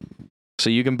 Okay. So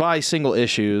you can buy single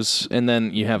issues, and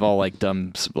then you have all like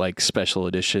dumb like special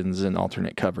editions and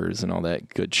alternate covers and all that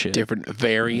good shit. Different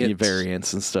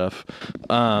variants and stuff.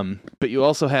 But you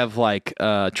also have like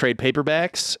trade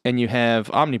paperbacks, and you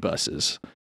have omnibuses.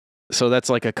 So that's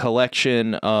like a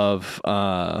collection of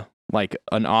like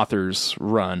an author's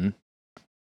run.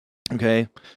 Okay.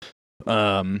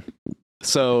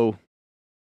 So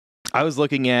I was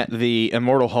looking at the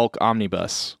Immortal Hulk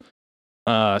omnibus.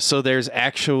 So there's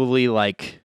actually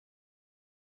like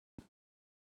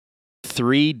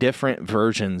 3 different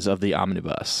versions of the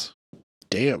omnibus.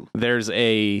 Damn. There's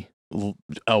a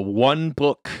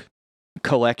 1-book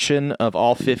collection of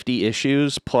all 50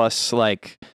 issues, plus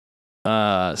like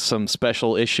some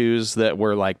special issues that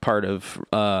were like part of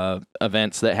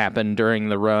events that happened during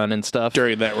the run and stuff.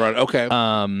 During that run,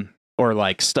 okay. Or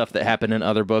like stuff that happened in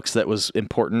other books that was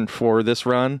important for this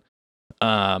run.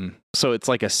 So it's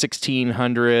like a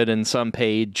 1,600 and some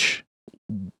page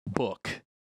book.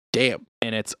 Damn.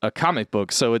 And it's a comic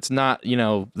book, so it's not,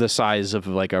 the size of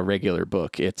like a regular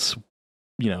book. It's,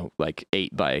 like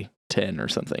 8 by 10 or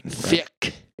something. Right?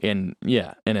 Thick. And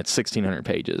it's 1,600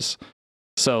 pages.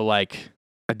 So like,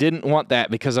 I didn't want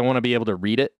that because I want to be able to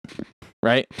read it,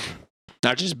 right?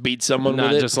 Not just beat someone Not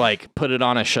with it. just like put it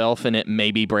on a shelf and it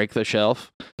maybe break the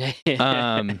shelf.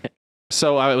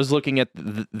 So I was looking at,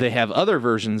 they have other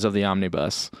versions of the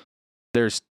omnibus.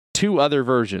 There's 2 other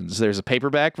versions. There's a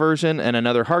paperback version and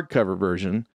another hardcover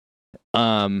version.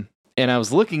 And I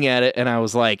was looking at it and I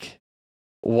was like,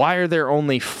 why are there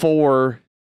only 4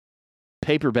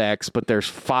 paperbacks, but there's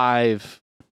 5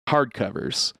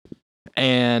 hardcovers?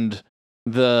 And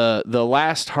the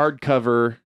last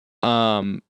hardcover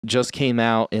just came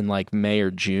out in like May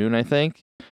or June, I think.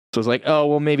 So I was like, oh,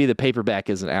 well, maybe the paperback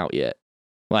isn't out yet.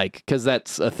 Like, because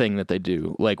that's a thing that they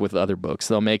do, like with other books.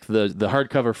 They'll make the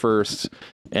hardcover first,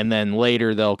 and then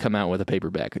later they'll come out with a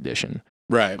paperback edition.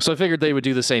 Right. So I figured they would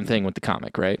do the same thing with the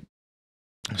comic, right?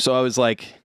 So I was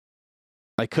like,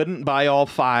 I couldn't buy all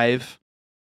 5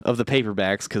 of the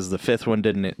paperbacks because the 5th one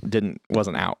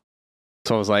wasn't out.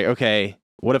 So I was like, okay,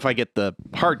 what if I get the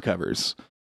hardcovers?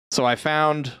 So I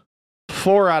found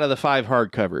 4 out of the 5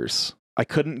 hardcovers. I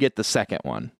couldn't get the second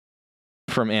one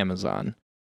from Amazon.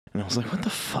 And I was like, what the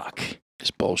fuck?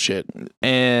 It's bullshit.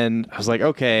 And I was like,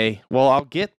 okay, well, I'll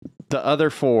get the other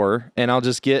 4 and I'll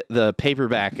just get the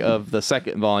paperback of the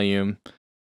second volume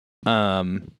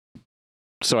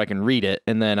so I can read it,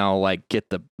 and then I'll like get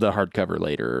the hardcover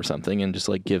later or something and just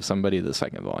like give somebody the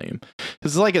second volume.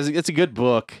 It's like it's a good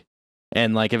book,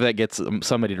 and like if that gets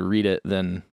somebody to read it,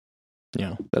 then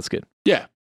that's good. Yeah.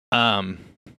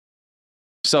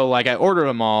 So like I ordered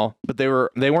them all, but they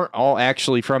weren't all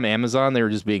actually from Amazon. They were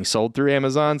just being sold through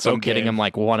Amazon. So I'm getting them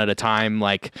like one at a time,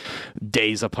 like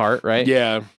days apart, right?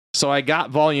 Yeah. So I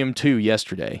got volume 2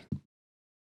 yesterday.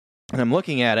 And I'm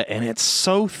looking at it and it's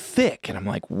so thick. And I'm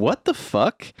like, what the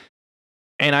fuck?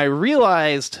 And I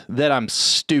realized that I'm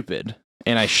stupid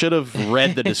and I should have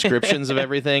read the descriptions of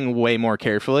everything way more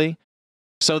carefully.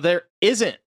 So there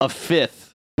isn't a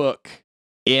 5th book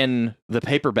in the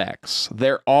paperbacks.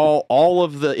 They're all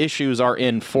of the issues are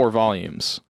in 4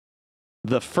 volumes.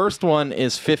 The first one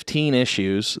is 15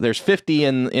 issues. There's 50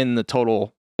 in the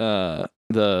total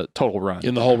run.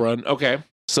 In the whole run. Okay.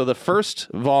 So the first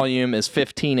volume is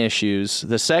 15 issues.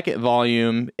 The second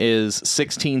volume is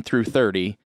 16 through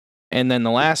 30. And then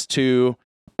the last 2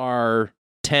 are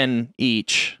 10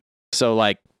 each. So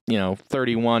like,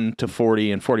 31 to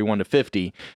 40 and 41 to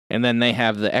 50. And then they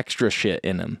have the extra shit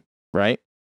in them, right?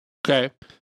 Okay.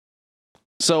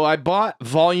 So I bought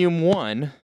volume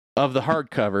 1 of the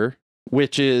hardcover,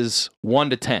 which is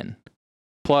 1 to 10,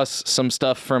 plus some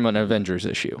stuff from an Avengers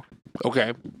issue.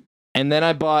 Okay. And then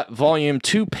I bought volume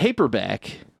 2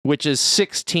 paperback, which is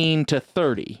 16 to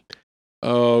 30.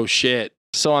 Oh, shit.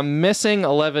 So I'm missing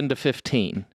 11 to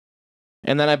 15.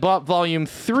 And then I bought volume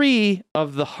 3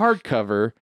 of the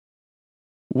hardcover,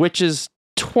 which is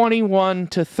 21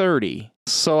 to 30.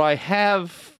 So I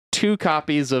have 2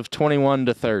 copies of 21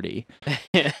 to 30.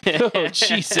 Oh,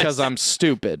 Jesus. Because I'm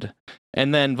stupid.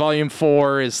 And then volume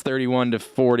 4 is 31 to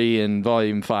 40, and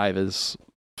volume 5 is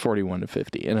 41 to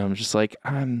 50. And I'm just like,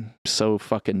 I'm so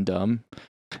fucking dumb.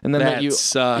 And then that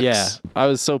sucks. Yeah, I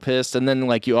was so pissed. And then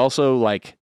like you also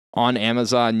like on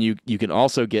Amazon, you can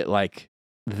also get like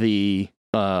the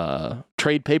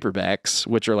trade paperbacks,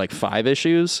 which are like 5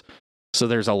 issues. So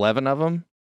there's 11 of them.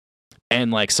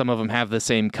 And like some of them have the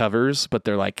same covers, but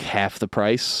they're like half the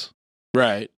price.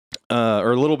 Right.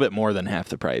 Or a little bit more than half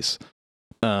the price.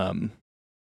 And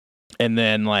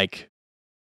then like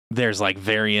there's like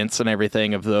variants and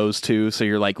everything of those two. So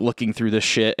you're like looking through the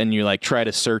shit and you like try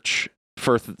to search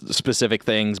for specific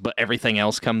things, but everything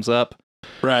else comes up.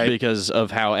 Right. Because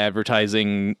of how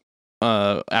advertising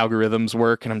algorithms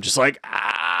work. And I'm just like,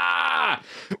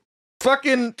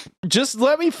 fucking just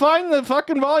let me find the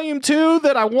fucking volume 2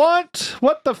 that I want.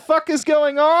 What the fuck is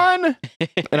going on?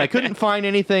 And I couldn't find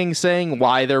anything saying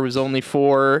why there was only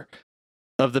 4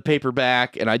 of the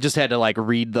paperback, and I just had to like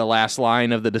read the last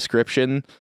line of the description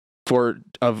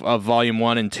of volume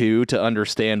 1 and 2 to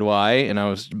understand why.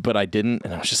 But I didn't,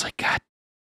 and I was just like, God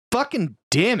fucking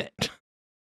damn it.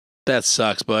 That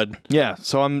sucks, bud. Yeah,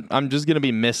 so I'm just gonna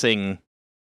be missing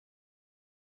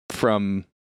from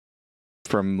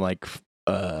like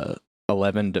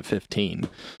 11 to 15,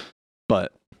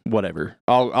 but whatever.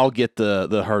 I'll get the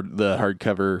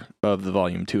hardcover of the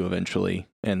volume 2 eventually,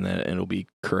 and then it'll be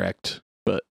correct.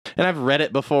 And I've read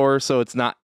it before, so it's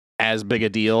not as big a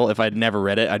deal. If I'd never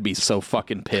read it, I'd be so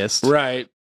fucking pissed. Right.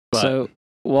 But, so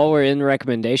while we're in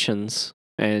recommendations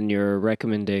and you're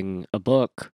recommending a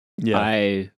book, yeah,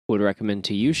 I would recommend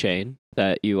to you, Shane,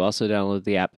 that you also download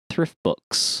the app Thrift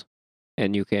Books,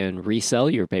 and you can resell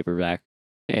your paperback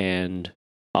and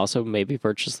also maybe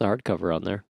purchase the hardcover on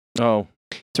there. Oh,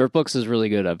 Thrift Books is really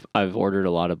good. I've ordered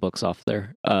a lot of books off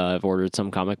there. I've ordered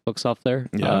some comic books off there.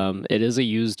 Yeah. It is a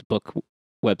used book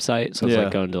website, so it's like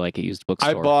going to like a used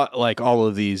bookstore. I bought like all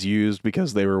of these used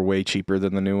because they were way cheaper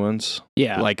than the new ones.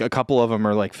 Yeah. Like a couple of them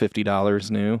are like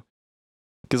 $50 new.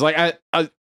 Because like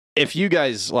I if you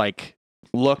guys like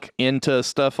look into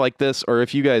stuff like this, or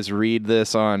if you guys read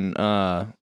this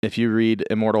on if you read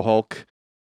Immortal Hulk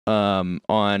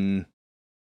on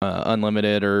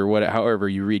Unlimited or however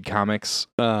you read comics,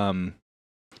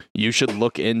 you should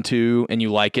look into, and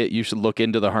you like it, you should look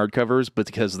into the hardcovers, but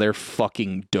because they're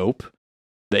fucking dope.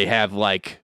 They have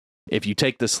like, if you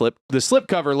take the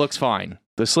slipcover looks fine.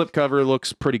 The slipcover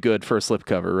looks pretty good for a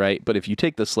slipcover, right? But if you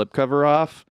take the slipcover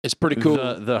off, it's pretty cool.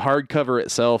 The hardcover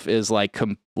itself is like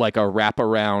a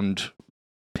wraparound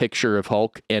picture of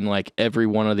Hulk, and like every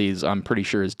one of these, I'm pretty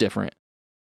sure, is different.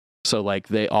 So like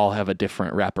they all have a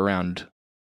different wraparound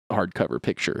hardcover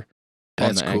picture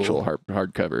on the actual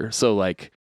hardcover. So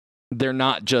like they're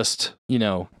not just,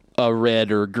 a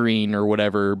red or green or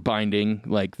whatever binding.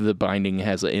 Like the binding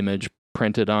has an image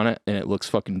printed on it, and it looks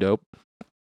fucking dope.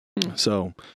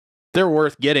 So they're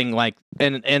worth getting. Like,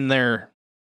 and they're,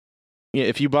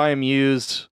 if you buy them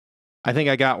used, I think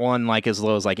I got one like as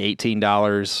low as like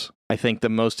 $18. I think the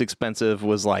most expensive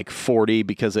was like $40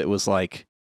 because it was like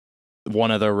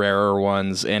one of the rarer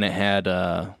ones, and it had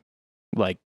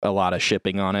like a lot of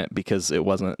shipping on it because it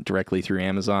wasn't directly through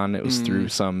Amazon. It was through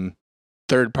some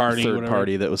third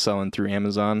party that was selling through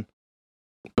Amazon.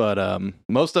 But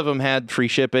most of them had free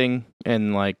shipping,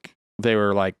 and like they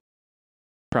were like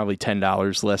probably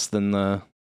 $10 less than the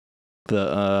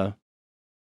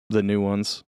new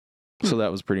ones. So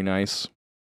that was pretty nice.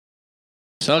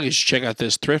 So you should check out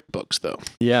this Thrift Books though.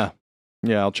 Yeah,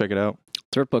 I'll check it out.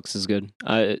 Thrift Books is good.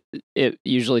 It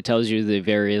usually tells you the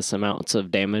various amounts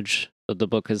of damage that the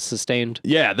book has sustained.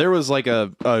 Yeah, there was like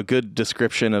a good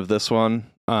description of this one.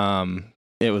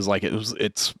 It was like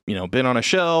it's been on a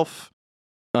shelf.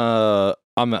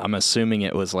 I'm assuming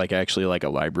it was like actually like a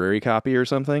library copy or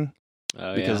something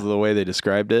because of the way they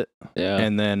described it. Yeah,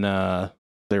 and then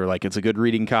they were like, it's a good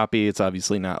reading copy. It's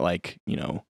obviously not like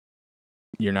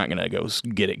you're not gonna go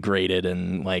get it graded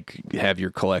and like have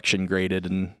your collection graded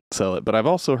and sell it. But I've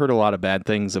also heard a lot of bad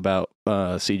things about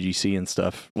CGC and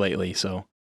stuff lately. So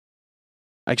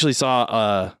I actually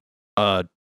saw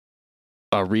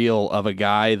a reel of a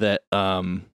guy that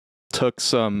took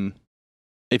some.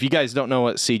 If you guys don't know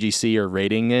what CGC or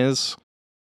rating is,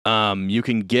 you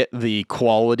can get the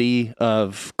quality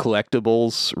of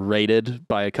collectibles rated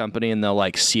by a company, and they'll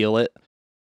like seal it,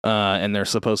 and they're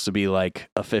supposed to be like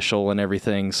official and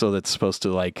everything. So that's supposed to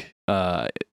like verify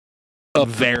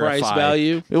price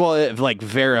value. Well, it like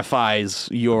verifies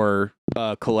your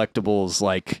collectibles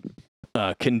like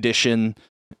condition.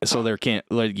 So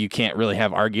you can't really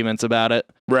have arguments about it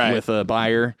with a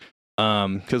buyer.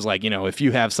 Because like, if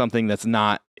you have something that's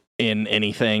not in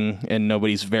anything and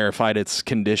nobody's verified its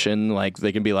condition, like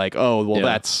they can be like, oh, well,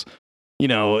 that's,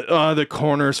 the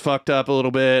corner's fucked up a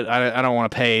little bit. I don't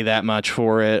want to pay that much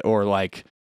for it. Or like,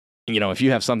 if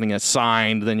you have something that's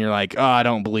signed, then you're like, oh, I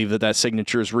don't believe that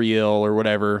signature is real or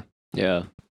whatever. Yeah.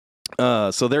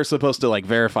 So they're supposed to like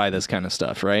verify this kind of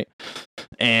stuff, right?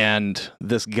 And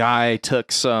this guy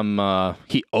took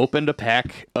he opened a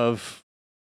pack of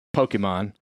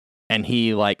Pokemon, and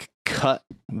he like cut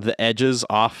the edges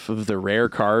off of the rare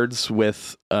cards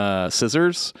with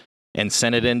scissors and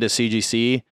sent it into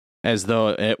CGC. as though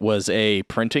it was a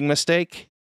printing mistake,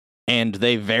 and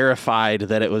they verified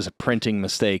that it was a printing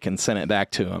mistake and sent it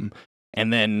back to him.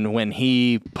 And then when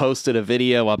he posted a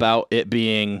video about it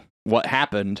being what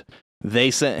happened,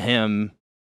 they sent him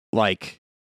like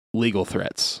legal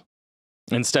threats.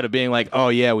 Instead of being like, oh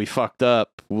yeah, we fucked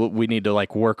up, we need to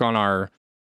like work on our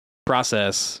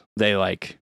process, they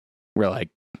like were like,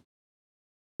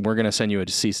 we're gonna send you a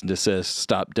cease and desist,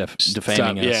 stop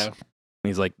defaming us. Yeah. And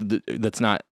he's like, that's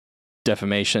not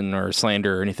defamation or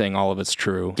slander or anything, all of it's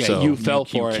true. Yeah, so you fell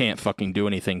for it. You can't fucking do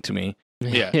anything to me.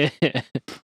 Yeah.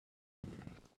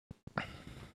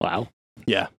 Wow.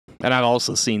 Yeah. And I've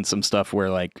also seen some stuff where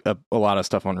like a lot of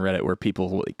stuff on Reddit where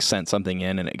people like sent something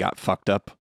in and it got fucked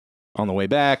up on the way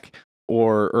back,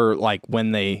 or like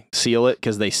when they seal it,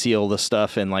 because they seal the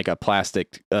stuff in like a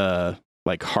plastic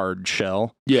like hard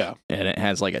shell. Yeah. And it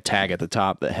has like a tag at the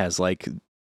top that has like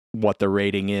what the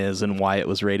rating is and why it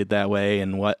was rated that way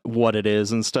and what it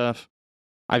is and stuff.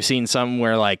 I've seen some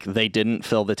where like they didn't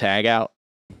fill the tag out.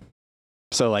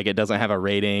 So like it doesn't have a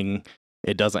rating,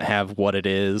 it doesn't have what it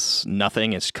is,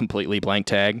 nothing. It's completely blank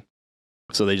tag.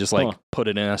 So they just like put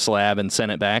it in a slab and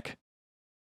sent it back.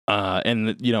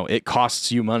 And you know, it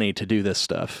costs you money to do this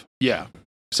stuff. Yeah.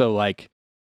 So like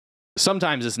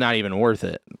sometimes it's not even worth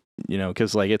it, you know,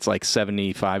 because like it's like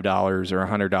 $75 or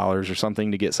 $100 or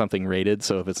something to get something rated.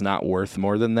 So if it's not worth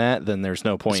more than that, then there's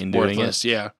no point in doing it.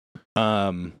 Yeah.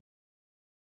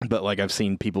 But like I've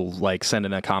seen people like send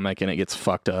in a comic and it gets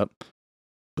fucked up.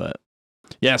 But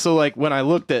yeah, so like when I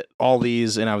looked at all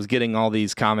these and I was getting all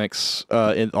these comics,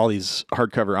 in all these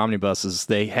hardcover omnibuses,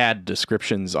 they had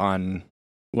descriptions on.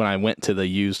 When I went to the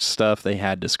used stuff, they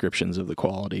had descriptions of the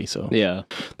quality. So Yeah.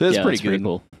 that's Yeah, pretty that's good.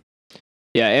 cool.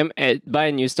 Yeah,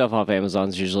 buying new stuff off Amazon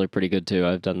is usually pretty good too.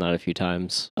 I've done that a few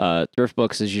times. Thrift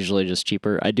Books is usually just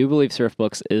cheaper. I do believe Thrift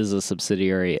Books is a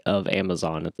subsidiary of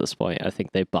Amazon at this point. I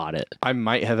think they bought it. I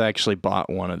might have actually bought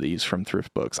one of these from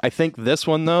Thrift Books. I think this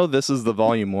one, though, this is the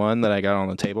volume 1 that I got on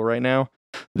the table right now.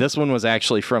 This one was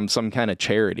actually from some kind of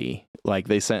charity. Like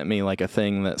they sent me like a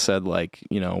thing that said like,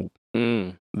 you know,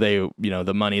 they, you know,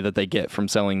 the money that they get from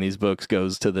selling these books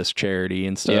goes to this charity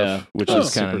and stuff, which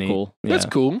is kind of neat. Cool. Yeah. That's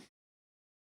cool.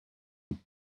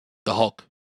 The Hulk.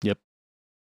 Yep.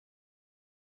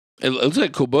 It looks like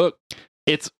a cool book.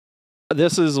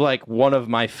 This is like one of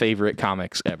my favorite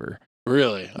comics ever.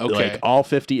 Really? Okay. Like all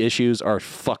 50 issues are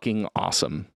fucking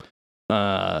awesome.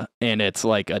 And it's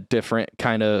like a different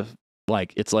kind of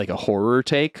like, it's like a horror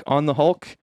take on the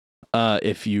Hulk.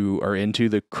 If you are into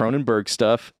the Cronenberg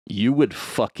stuff, you would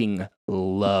fucking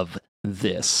love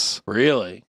this.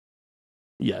 Really?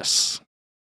 Yes.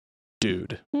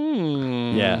 Dude.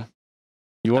 Hmm. Yeah.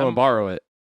 You want to borrow it.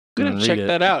 I'm going to check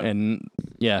that out. And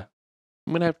yeah.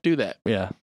 I'm going to have to do that. Yeah.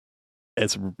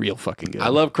 It's real fucking good. I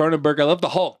love Cronenberg. I love the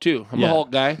Hulk, too. I'm a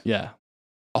Hulk guy. Yeah.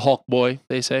 A Hulk boy,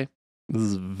 they say. This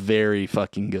is very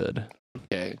fucking good.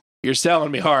 Okay. You're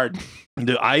selling me hard.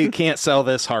 Dude, I can't sell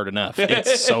this hard enough.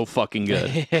 It's so fucking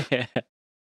good.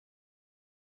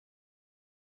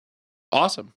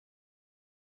 Awesome.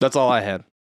 That's all I had.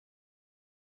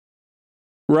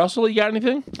 Russell, you got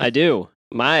anything? I do.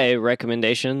 My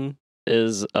recommendation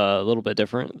is a little bit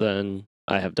different than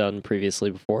I have done previously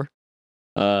before.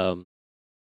 Comes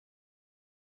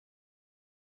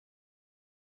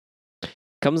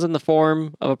in the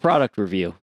form of a product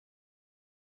review.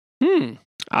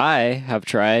 I have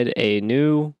tried a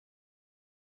new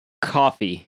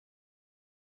coffee.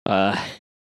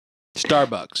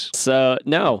 Starbucks. So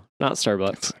no, not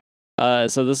Starbucks.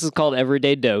 So this is called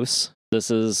Everyday Dose.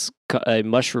 This is a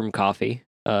mushroom coffee.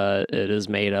 It is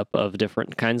made up of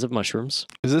different kinds of mushrooms.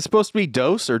 Is this supposed to be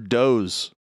dose or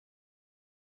doze?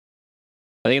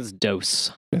 I think it's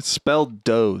dose. It's spelled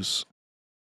doze.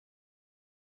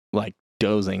 Like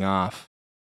dozing off.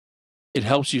 It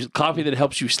helps you, coffee that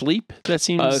helps you sleep? That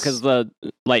seems... Because the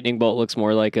lightning bolt looks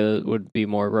more like would be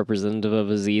more representative of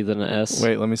a Z than an S.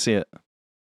 Wait, let me see it.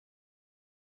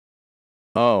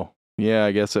 Oh, yeah,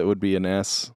 I guess it would be an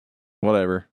S.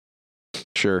 Whatever.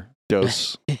 Sure.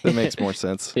 Dose. That makes more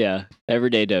sense. Yeah,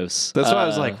 Everyday Dose. That's why I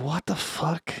was like, what the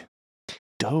fuck?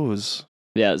 Doze.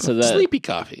 Yeah, so sleepy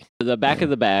coffee. The back of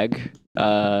the bag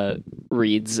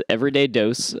reads, Everyday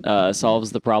Dose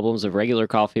solves the problems of regular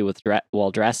coffee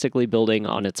while drastically building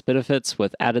on its benefits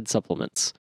with added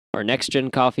supplements. Our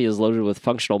next-gen coffee is loaded with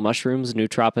functional mushrooms,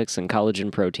 nootropics, and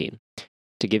collagen protein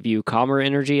to give you calmer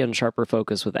energy and sharper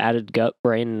focus with added gut,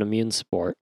 brain, and immune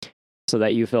support so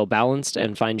that you feel balanced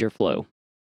and find your flow.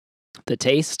 The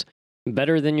taste,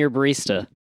 better than your barista,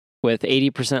 with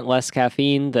 80% less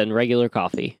caffeine than regular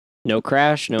coffee. No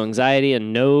crash, no anxiety,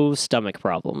 and no stomach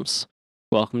problems.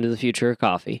 Welcome to the future of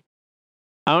coffee.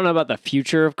 I don't know about the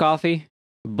future of coffee,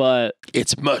 but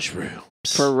It's mushrooms.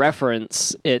 for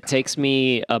reference, it takes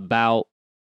me about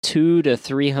 200 to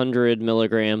 300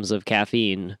 milligrams of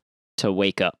caffeine to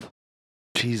wake up.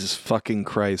 Jesus fucking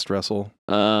Christ, Russell.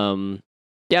 Yeah,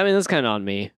 I mean that's kind of on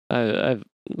me. I've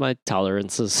my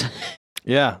tolerance has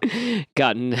Yeah.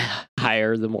 gotten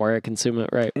higher the more I consume it.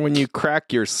 Right. When you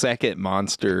crack your second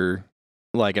monster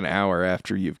like an hour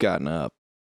after you've gotten up,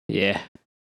 Yeah.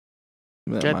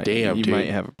 God damn, you dude. might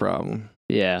have a problem.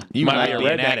 Yeah. You might be an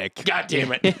redneck. addict. God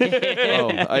damn it.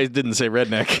 Oh, I didn't say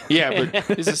redneck. Yeah, but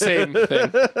it's the same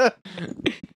thing.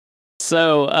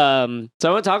 So I want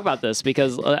to talk about this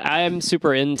because I'm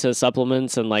super into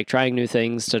supplements and like trying new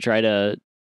things to try to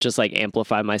just like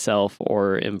amplify myself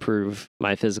or improve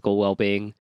my physical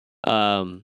well-being.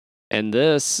 And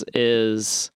this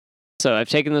is so I've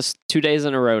taken this 2 days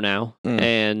in a row now,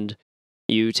 and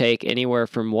you take anywhere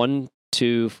from 1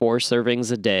 to 4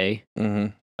 servings a day,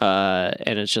 and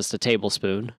it's just a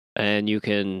tablespoon, and you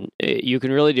can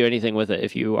really do anything with it.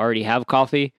 If you already have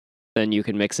coffee, then you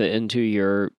can mix it into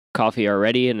your coffee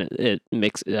already, and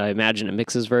I imagine it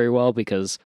mixes very well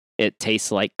because it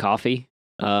tastes like coffee.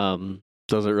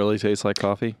 Does it really taste like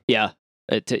coffee? Yeah,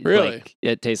 Really?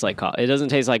 it tastes like coffee. It doesn't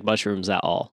taste like mushrooms at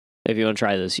all. If you want to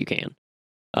try this, you can.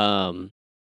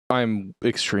 I'm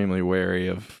extremely wary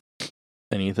of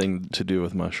anything to do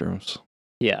with mushrooms.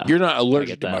 Yeah, You're not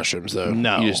allergic to that. mushrooms, though.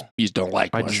 No. You just don't like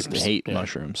I mushrooms. just hate Yeah.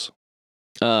 mushrooms.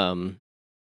 um,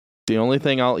 The only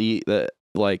thing I'll eat that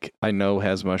like I know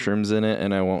has mushrooms in it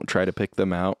and I won't try to pick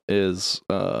them out is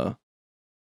the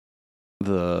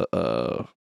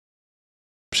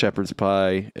shepherd's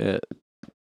pie at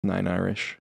 9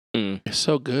 Irish. It's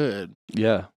so good.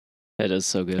 Yeah. it is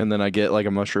so good. And then I get like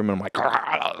a mushroom and I'm like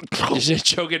Just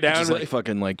choke it down. just like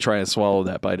fucking like try to swallow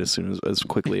that bite as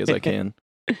quickly as I can.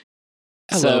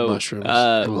 I love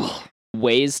mushrooms.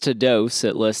 Ways to dose.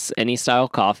 It lists any style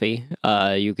coffee.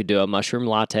 You could do a mushroom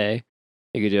latte.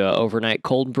 You could do an overnight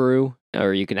cold brew,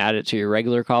 or you can add it to your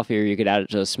regular coffee, or you could add it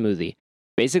to a smoothie.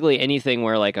 Basically anything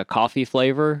where like a coffee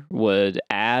flavor would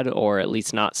add or at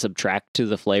least not subtract to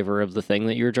the flavor of the thing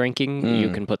that you're drinking, you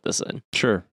can put this in.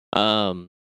 Sure.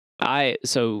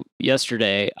 So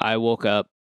yesterday I woke up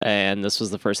and this was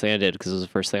the first thing I did because it was the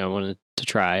first thing I wanted to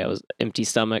try. I was empty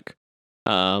stomach.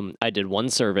 I did 1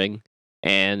 serving,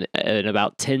 and in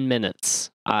about 10 minutes,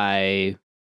 my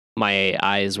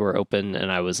eyes were open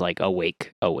and I was like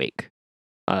awake.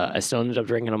 I still ended up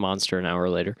drinking a Monster an hour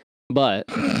later, but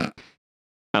I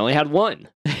only had 1.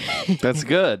 That's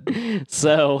good.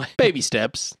 So Baby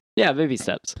steps. yeah, baby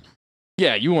steps.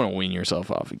 Yeah, you want to wean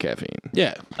yourself off of caffeine.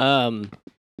 Yeah.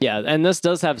 Yeah, and this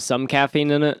does have some caffeine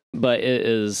in it, but it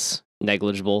is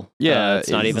negligible. Yeah, it's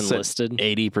not even it's at listed.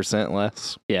 80%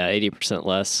 less. Yeah, 80%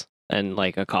 less. And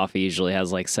like a coffee usually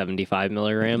has like 75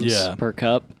 milligrams per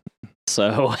cup.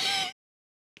 So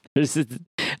I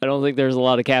don't think there's a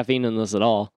lot of caffeine in this at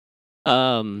all.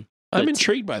 I'm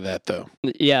intrigued by that, though.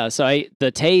 Yeah, so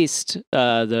the taste,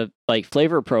 the like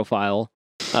flavor profile.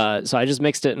 So I just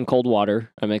mixed it in cold water.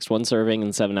 I mixed 1 serving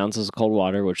in 7 ounces of cold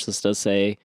water, which this does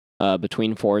say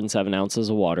between 4 and 7 ounces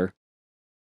of water.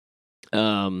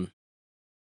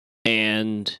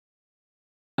 And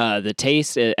the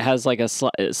taste, it has like a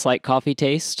slight coffee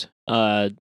taste.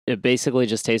 It basically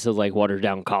just tasted like watered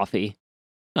down coffee.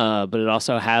 But it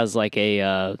also has like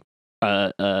a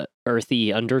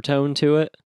earthy undertone to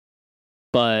it.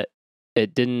 But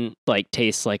it didn't like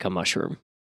taste like a mushroom.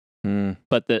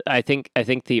 But I think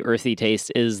the earthy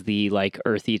taste is the like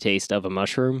earthy taste of a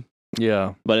mushroom.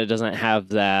 Yeah. But it doesn't have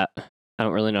that. I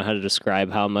don't really know how to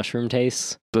describe how a mushroom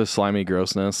tastes. The slimy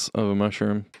grossness of a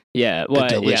mushroom. Yeah, well,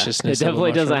 deliciousness it of a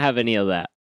definitely doesn't mushroom. have any of that.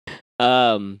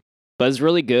 But it's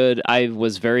really good. I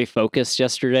was very focused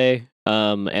yesterday,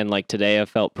 and like today I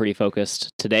felt pretty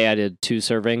focused. Today I did 2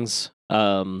 servings,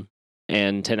 and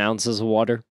 10 ounces of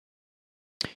water,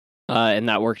 and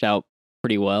that worked out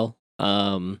pretty well.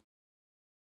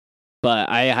 But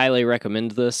I highly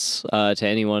recommend this to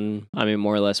anyone. I mean,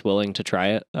 more or less willing to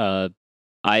try it.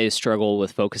 I struggle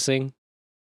with focusing,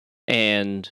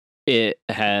 and it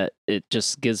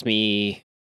just gives me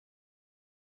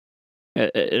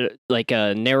like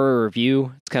a narrower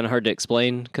view. It's kind of hard to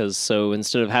explain because so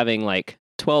instead of having like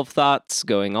 12 thoughts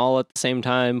going all at the same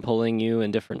time, pulling you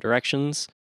in different directions,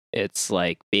 it's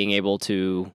like being able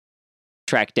to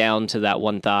track down to that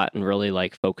one thought and really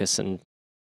like focus and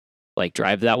like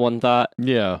drive that one thought.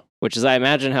 Yeah. Which is, I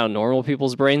imagine, how normal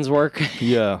people's brains work.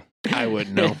 Yeah. I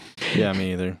wouldn't know. Yeah,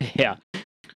 me either. Yeah.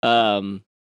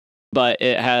 But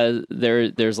it has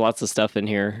there's lots of stuff in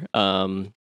here.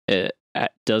 It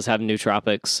does have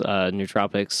nootropics.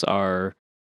 Nootropics are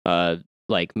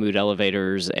like mood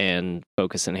elevators and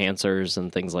focus enhancers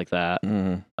and things like that.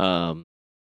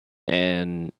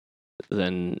 And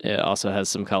then it also has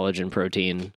some collagen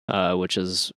protein, which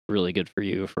is really good for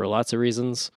you for lots of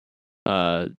reasons.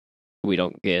 We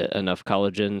don't get enough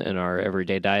collagen in our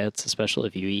everyday diets, especially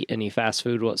if you eat any fast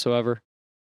food whatsoever.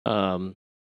 Who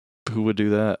would do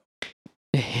that?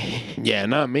 Yeah,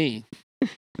 not me.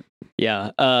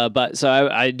 Yeah, but so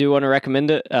I do want to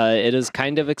recommend it. It is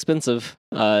kind of expensive.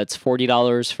 It's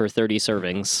 $40 for 30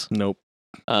 servings. Nope.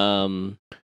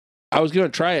 I was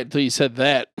going to try it until you said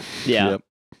that. Yeah. Yep.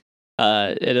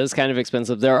 It is kind of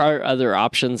expensive. There are other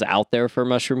options out there for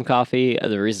mushroom coffee.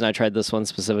 The reason I tried this one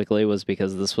specifically was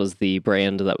because this was the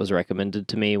brand that was recommended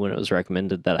to me when it was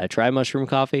recommended that I try mushroom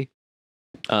coffee.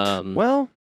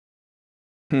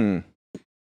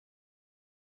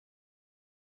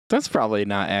 That's probably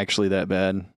not actually that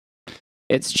bad.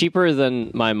 It's cheaper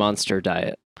than my Monster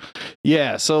diet.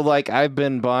 Yeah, so like I've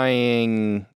been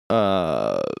buying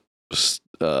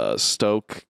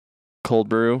Stoke cold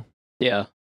brew. Yeah.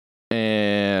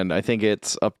 And I think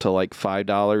it's up to like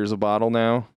 $5 a bottle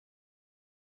now.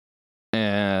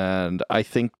 And I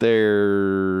think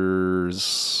there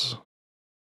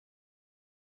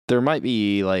might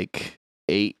be like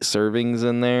 8 servings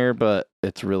in there, but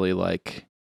it's really like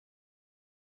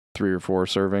 3 or 4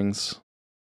 servings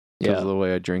because of the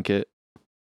way I drink it.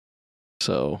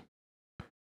 So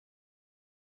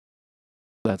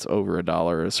that's over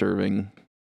 $1 a serving,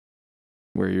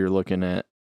 where you're looking at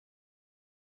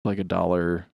like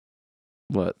 $1,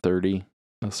 what, 30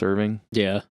 a serving?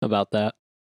 Yeah, about that.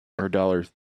 Or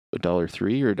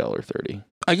 $1.03 or $1.30.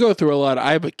 I go through a lot.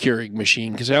 I have a Keurig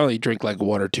machine because I only drink like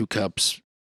 1 or 2 cups.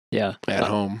 Yeah, at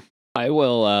home. I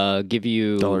will give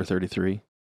you $1.33.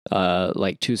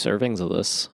 Like 2 servings of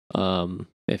this.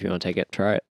 If you want to take it,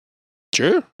 try it.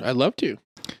 Sure, I'd love to.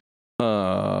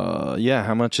 Yeah.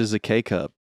 How much is a K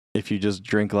cup? If you just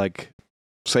drink like,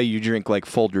 say you drink like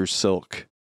Folgers Silk.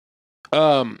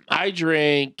 I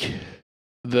drank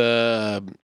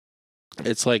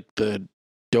it's like the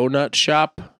donut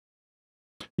shop.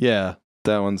 Yeah,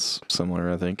 that one's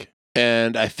similar, I think.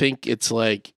 And I think it's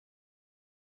like,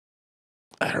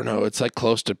 I don't know, it's like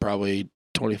close to probably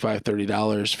 $25,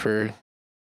 $30 for.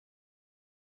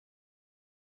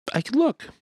 I could look.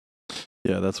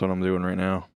 Yeah, that's what I'm doing right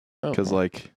now. Because well.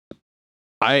 like,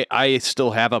 I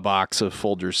still have a box of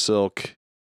Folgers Silk.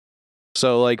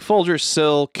 So like Folgers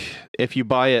Silk, if you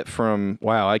buy it from,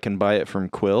 I can buy it from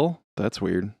Quill. That's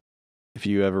weird. If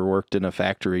you ever worked in a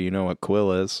factory, you know what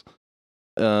Quill is.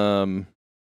 So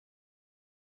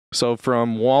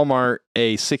from Walmart,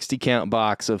 a 60 count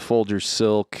box of Folgers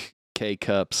Silk K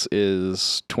cups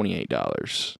is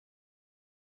 $28.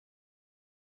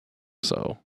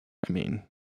 So, I mean,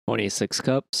 26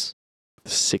 cups?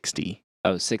 60.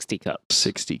 Oh, 60 cups.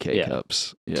 60 K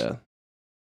cups. Yeah.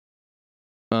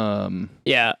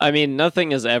 Yeah, I mean,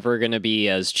 nothing is ever going to be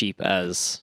as cheap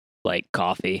as like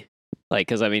coffee. Like,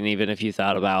 because I mean, even if you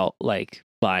thought about like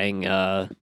buying like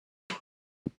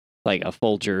a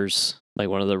Folgers, like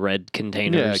one of the red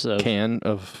containers, can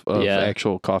of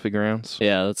actual coffee grounds.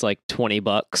 Yeah, that's like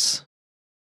 $20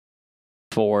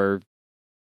 for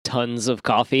tons of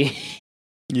coffee.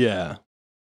 Yeah.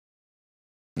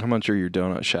 How much are your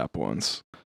donut shop ones?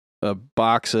 A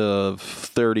box of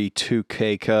 32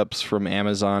 K cups from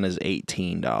Amazon is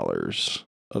 $18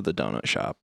 of the donut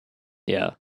shop.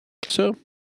 Yeah. So,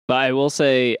 but I will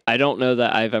say, I don't know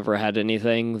that I've ever had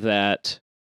anything that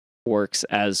works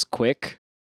as quick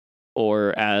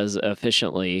or as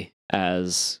efficiently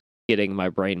as getting my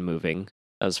brain moving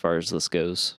as far as this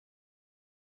goes.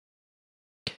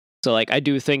 So like, I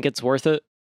do think it's worth it.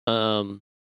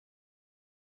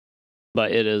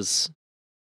 But it is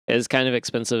kind of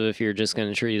expensive if you're just going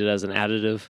to treat it as an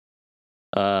additive.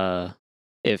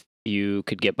 If you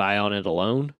could get by on it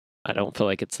alone, I don't feel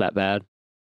like it's that bad.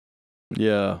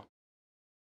 Yeah.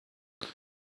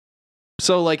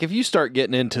 So like if you start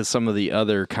getting into some of the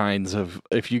other kinds of,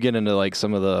 if you get into like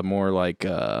some of the more like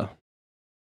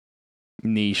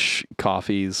niche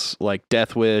coffees, like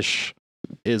Death Wish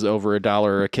is over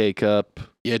 $1 a K cup.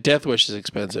 Yeah, Death Wish is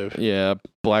expensive. Yeah,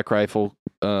 Black Rifle.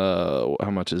 How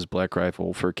much is Black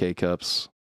Rifle for K cups?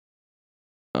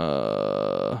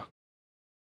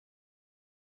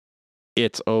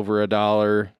 It's over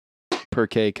 $1 per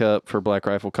K cup for Black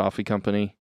Rifle Coffee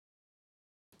Company.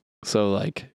 So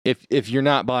like, if you're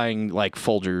not buying like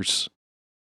Folgers,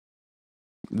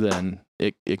 then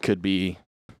it could be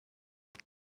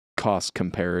cost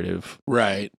comparative.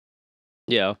 Right.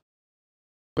 Yeah.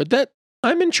 But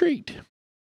I'm intrigued.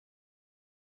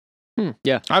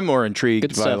 Yeah. I'm more intrigued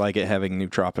Good by stuff. like it having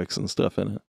nootropics and stuff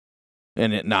in it.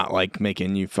 and it not like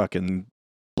making you fucking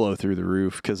blow through the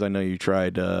roof, because I know you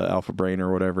tried Alpha Brain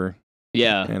or whatever.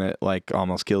 Yeah. And it like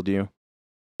almost killed you.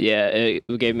 Yeah, it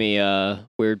gave me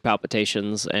weird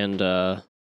palpitations and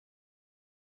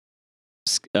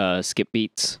skip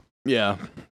beats Yeah.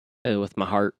 with my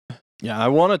heart. Yeah, I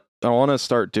want to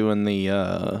start doing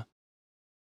the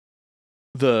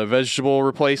vegetable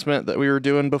replacement that we were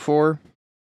doing before,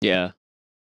 Yeah.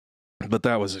 but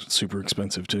that was super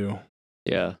expensive too.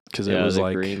 Yeah. Because it was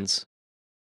like greens.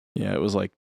 Yeah, it was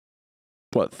like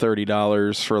what,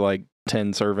 $30 for like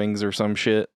 10 servings or some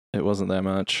shit. It wasn't that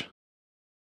much.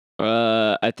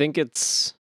 I think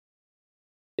it's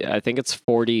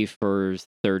 40 for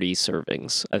 30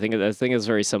 servings. I think it's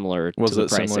very similar Was to the it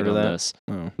similar pricing to on that? this.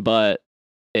 Oh. But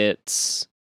it's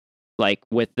like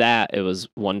with that, it was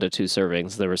 1 to 2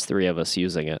 servings. There was 3 of us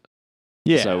using it.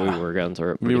 Yeah. So we were going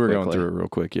through it We were pretty going quickly. through it real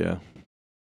quick, yeah.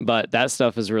 But that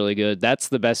stuff is really good. That's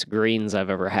the best greens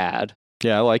I've ever had.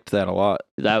 Yeah, I liked that a lot.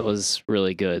 That was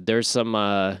really good. There's some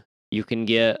you can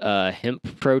get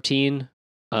hemp protein,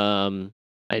 and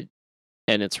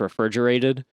it's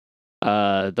refrigerated.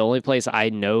 The only place I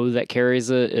know that carries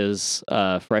it is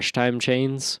Fresh Time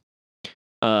Chains.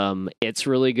 It's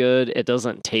really good. It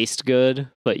doesn't taste good,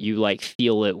 but you like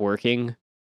feel it working.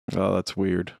 Oh, that's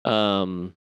weird.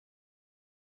 And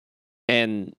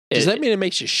Does that mean it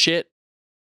makes you shit?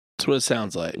 That's what it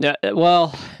sounds like.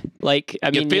 well, like I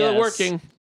mean, you feel it yes. working.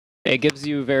 It gives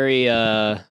you very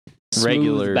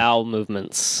Regular smooth bowel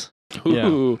movements.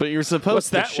 Ooh. Yeah, but you're supposed What's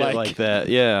to that shit like? like that.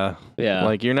 Yeah. Yeah.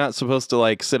 Like you're not supposed to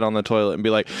like sit on the toilet and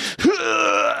be like,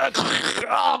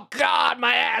 oh God,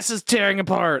 my ass is tearing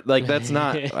apart. Like that's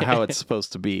not how it's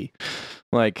supposed to be.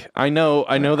 Like I know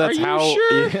that's you how.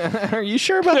 sure? Yeah, are you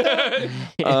sure about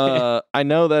that? I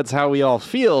know that's how we all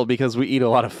feel because we eat a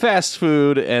lot of fast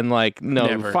food and like no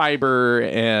Never. fiber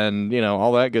and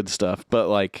all that good stuff. But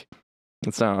like.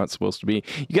 That's not how it's supposed to be.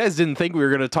 You guys didn't think we were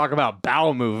going to talk about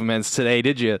bowel movements today,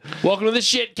 did you? Welcome to the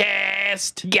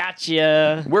shitcast.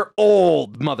 Gotcha. We're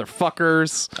old,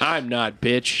 motherfuckers. I'm not,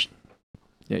 bitch.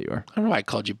 Yeah, you are. I don't know why I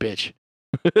called you bitch.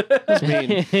 That's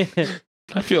mean.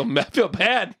 I feel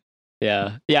bad.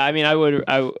 Yeah. I mean, I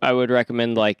would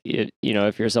recommend like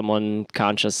if you're someone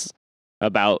conscious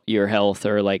about your health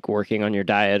or like working on your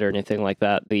diet or anything like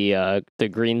that, the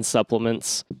green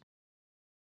supplements.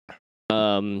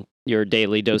 Your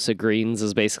daily dose of greens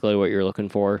is basically what you're looking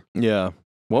for. Yeah.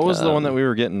 What was the one that we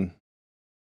were getting?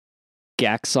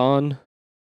 Gaxon.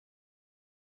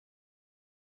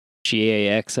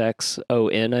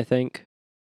 GAXXON, I think.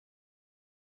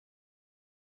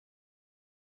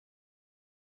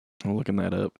 I'm looking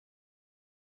that up.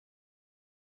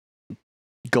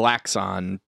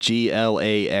 Glaxon.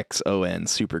 GLAXON.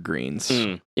 Super greens.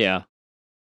 Yeah.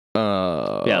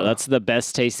 Yeah, that's the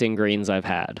best tasting greens I've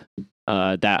had.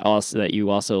 That you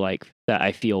also like, that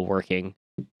I feel working.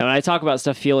 And when I talk about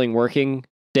stuff feeling working,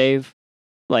 Dave,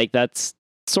 like that's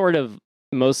sort of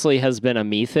mostly has been a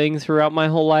me thing throughout my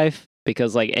whole life,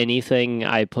 because like anything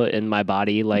I put in my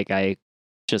body, like I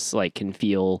just like can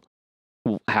feel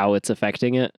how it's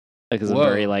affecting it, because I'm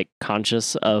very like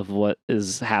conscious of what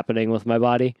is happening with my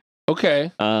body.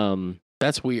 Okay.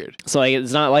 That's weird. So like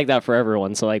it's not like that for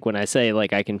everyone. So like when I say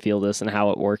like I can feel this and how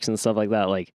it works and stuff like that,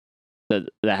 like that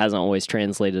hasn't always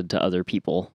translated to other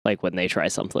people, like when they try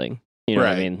something. You know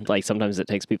what I mean? Like sometimes it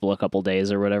takes people a couple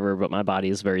days or whatever, but my body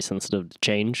is very sensitive to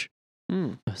change.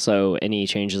 So any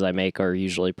changes I make are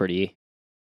usually pretty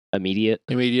immediate.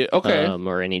 Okay.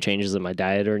 Or any changes in my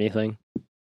diet or anything.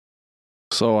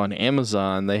 So on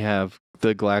Amazon, they have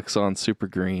the Glaxon Super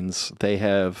Greens. They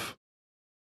have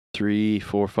 3,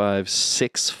 4, 5,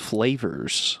 6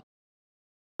 flavors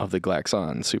of the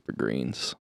Glaxon Super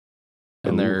Greens.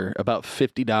 And they're about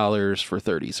 $50 for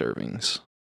 30 servings.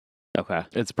 Okay.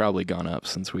 It's probably gone up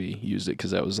since we used it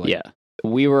because that was like... Yeah.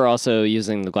 We were also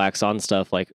using the Glaxon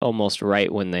stuff like almost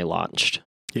right when they launched.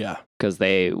 Yeah. Because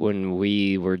when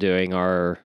we were doing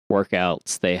our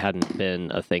workouts, they hadn't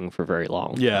been a thing for very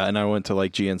long. Yeah, and I went to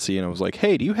like GNC and I was like,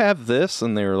 hey, do you have this?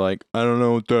 And they were like, I don't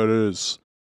know what that is.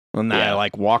 And I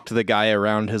like walked the guy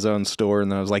around his own store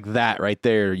and I was like, that right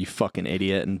there, you fucking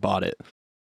idiot, and bought it.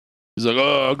 He's like,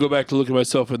 oh, I'll go back to look at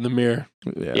myself in the mirror.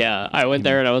 Yeah, I went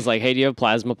there and I was like, hey, do you have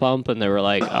plasma pump? And they were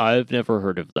like, I've never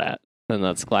heard of that. And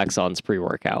that's Glaxon's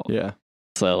pre-workout. Yeah.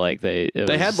 So like they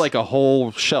had like a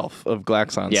whole shelf of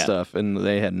Glaxon stuff and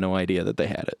they had no idea that they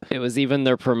had it. It was even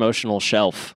their promotional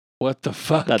shelf. What the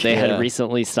fuck? That they had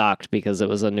recently stocked because it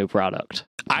was a new product.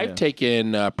 I've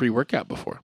taken pre-workout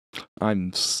before.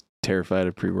 I'm terrified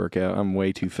of pre-workout. I'm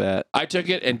way too fat. I took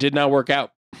it and did not work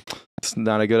out. It's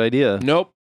not a good idea.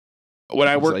 Nope. when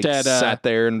I worked at sat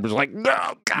there and was like,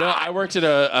 no, God. No, I worked at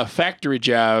a factory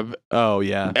job. Oh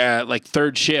yeah, at like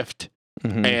third shift,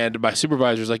 and my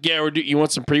supervisor's like, "Yeah, you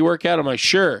want some pre-workout?" I'm like,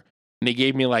 "Sure." And he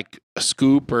gave me like a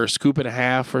scoop or a scoop and a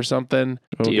half or something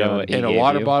in a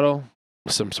water bottle,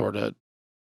 some sort of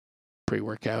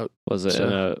pre-workout. Was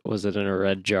it in a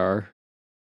red jar?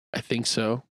 I think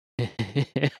so.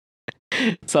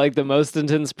 It's like the most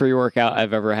intense pre-workout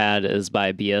I've ever had is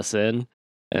by BSN,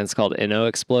 and it's called Inno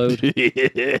Explode.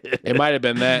 It might have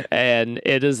been that. And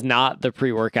it is not the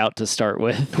pre-workout to start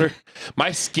with.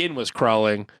 My skin was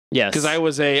crawling. Yes. Because I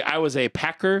was a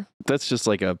packer. That's just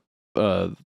like a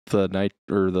the night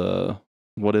or the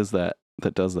what is that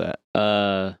does that?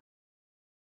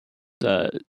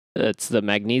 It's the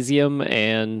magnesium,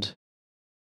 and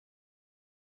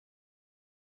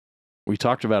we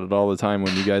talked about it all the time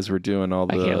when you guys were doing all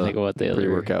the I can't think of what the other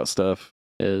pre-workout stuff.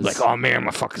 Is like, oh man,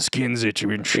 my fucking skin's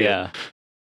itchy and shit. Yeah,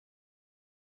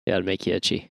 it'd make you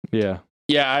itchy. Yeah.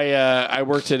 I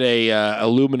worked at a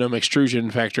aluminum extrusion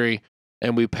factory,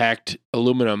 and we packed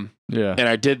aluminum. Yeah. And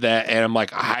I did that, and I'm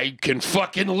like, I can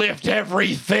fucking lift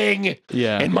everything.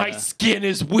 Yeah. And my skin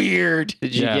is weird.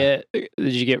 Did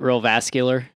you get real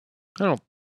vascular? I don't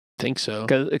think so.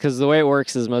 Because the way it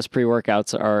works is most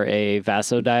pre-workouts are a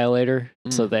vasodilator,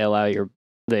 so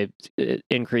they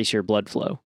increase your blood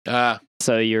flow.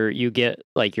 So you get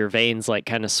like your veins like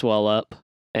kind of swell up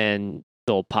and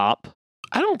they'll pop.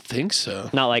 I don't think so.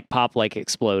 Not like pop like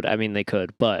explode. I mean they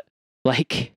could, but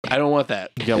like I don't want that.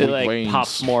 You got it weak like veins.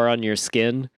 pops more on your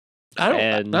skin. I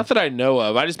don't. Not that I know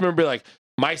of. I just remember like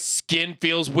my skin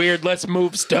feels weird. Let's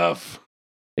move stuff.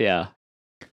 Yeah.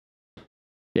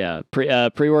 Yeah.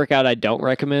 Pre-workout I don't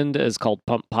recommend is called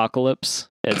Pumppocalypse.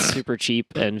 It's super cheap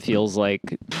and feels like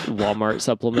Walmart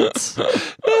supplements.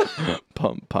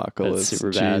 Pumppocalypse. It's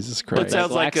super bad. Jesus Christ. It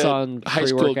sounds like a high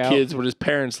school kids when his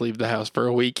parents leave the house for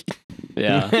a week.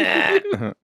 Yeah.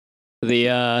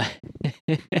 The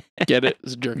Get it?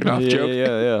 It's a jerking off joke.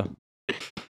 Yeah.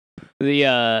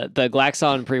 The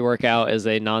Glaxon pre-workout is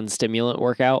a non-stimulant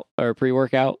workout or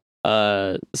pre-workout.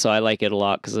 So I like it a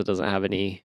lot because it doesn't have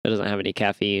any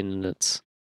caffeine, and it's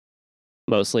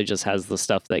mostly just has the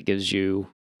stuff that gives you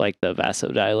like the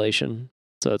vasodilation.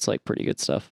 So it's like pretty good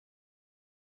stuff.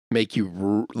 Make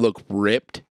you look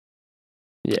ripped.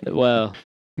 Yeah. Well,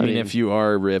 I mean, if you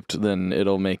are ripped, then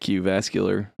it'll make you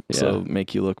vascular. Yeah. So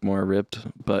make you look more ripped.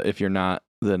 But if you're not,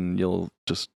 then you'll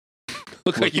just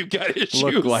look like you got issues.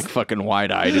 Look like fucking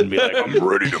wide-eyed and be like, I'm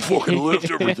ready to fucking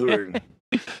lift everything.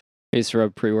 I used to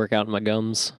rub pre-workout in my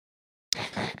gums.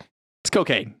 It's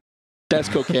cocaine. That's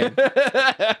cocaine.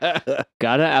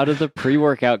 Got it out of the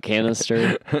pre-workout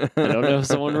canister. I don't know if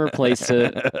someone replaced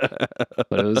it,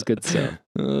 but it was good stuff.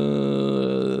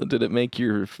 Did it make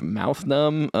your mouth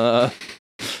numb?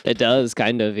 It does,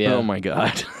 kind of, yeah. Oh my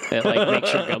god. It like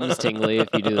makes your gums tingly if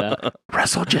you do that.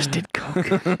 Russell just did coke.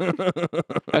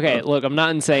 Okay, look, I'm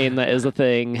not insane. That is a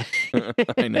thing.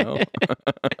 I know.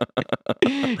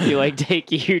 You like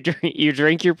you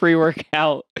drink your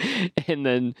pre-workout, and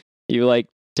then you like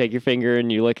take your finger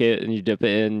and you lick it and you dip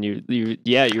it in. You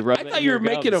rub it. I thought you were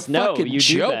making a fucking you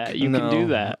joke. Do that. You can do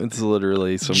that. It's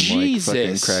literally some like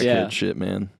fucking crackhead shit,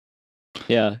 man.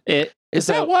 Yeah. Is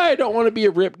that why I don't want to be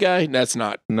a rip guy? That's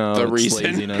not the reason.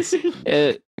 Laziness.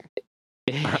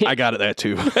 I got it that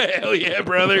too. Hell yeah,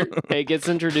 brother. It gets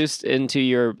introduced into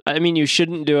your... I mean, you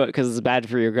shouldn't do it because it's bad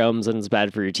for your gums and it's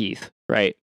bad for your teeth,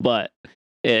 right? But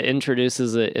it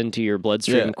introduces it into your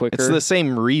bloodstream quicker. It's the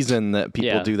same reason that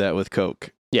people do that with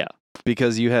Coke. Yeah.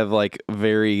 Because you have like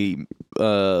very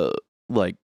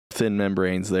like thin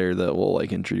membranes there that will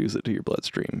like introduce it to your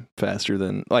bloodstream faster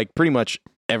than like pretty much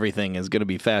everything is going to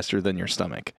be faster than your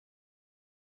stomach.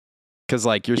 Because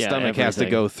like your stomach has to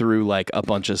go through like a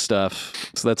bunch of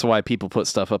stuff. So that's why people put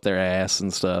stuff up their ass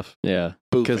and stuff. Yeah.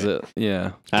 Because I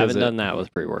haven't done that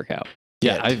with pre-workout.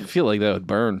 Yeah, I feel like that would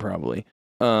burn probably.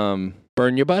 Burn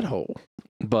your butthole.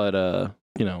 But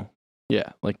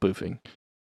like boofing.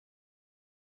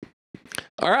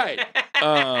 All right.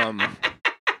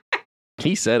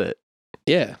 He said it.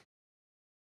 Yeah.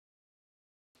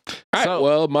 All right,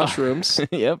 well, mushrooms.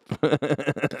 Yep.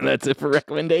 That's it for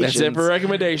recommendations.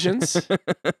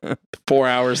 4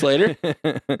 hours later.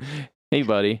 Hey,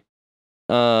 buddy.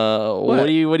 What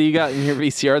do you got in your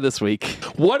VCR this week?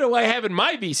 What do I have in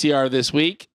my VCR this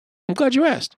week? I'm glad you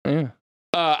asked. Yeah.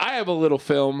 I have a little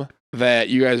film that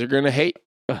you guys are going to hate.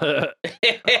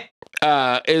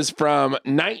 Is from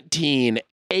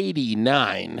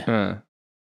 1989.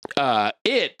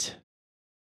 It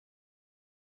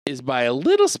is by a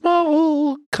little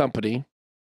small company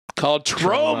called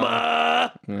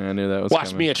Troma. Yeah, I knew that was Watch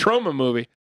coming. me a Troma movie.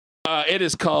 It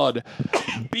is called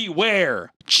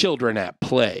Beware Children at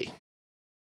Play.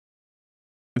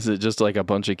 Is it just like a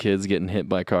bunch of kids getting hit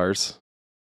by cars?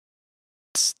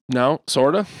 No,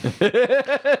 sort of.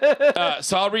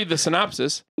 So I'll read the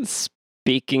synopsis.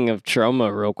 Speaking of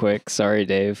Troma, real quick. Sorry,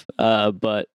 Dave.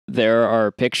 But there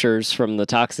are pictures from the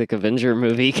Toxic Avenger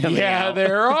movie coming out.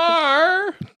 There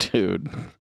are. Dude.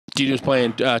 Dude who's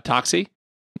playing Toxie?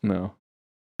 No.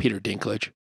 Peter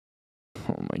Dinklage.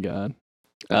 Oh my god.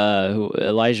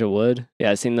 Elijah Wood.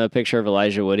 Yeah, I seen the picture of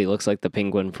Elijah Wood. He looks like the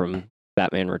Penguin from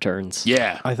Batman Returns.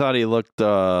 Yeah. I thought he looked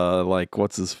like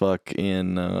what's his fuck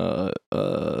in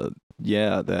that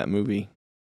movie.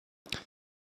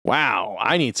 Wow,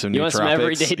 I need some You new want some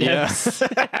tropics. everyday tips?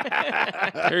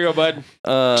 Here you go, bud.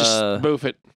 Just boof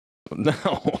it.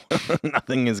 No,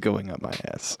 nothing is going up my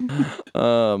ass.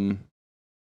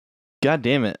 God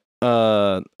damn it.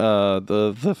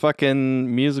 The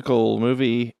fucking musical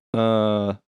movie.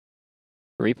 Repo?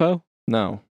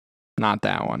 No, not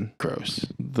that one. Gross.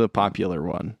 The popular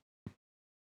one.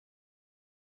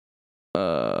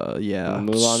 Yeah.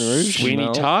 Moulin Rouge? Sweeney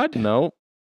No. Todd? Nope.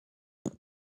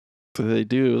 They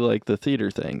do like the theater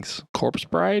things. Corpse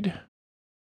Bride?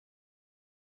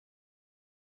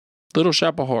 Little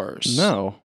Shop of Horrors?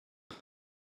 No.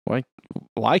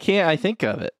 Why can't I think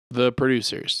of it? The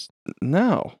Producers?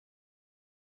 No.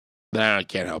 Nah, I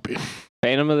can't help you.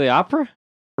 Phantom of the Opera?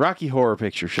 Rocky Horror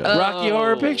Picture Show. Rocky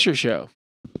Horror Picture Show.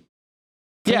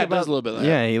 Think Yeah, it about- does a little bit like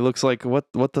Yeah, he looks like what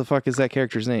the fuck is that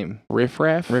character's name? Riff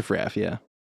Raff? Riff Raff, yeah.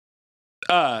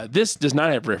 This does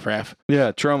not have Riff Raff.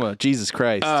 Yeah, Troma, Jesus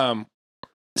Christ.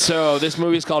 So this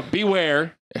movie is called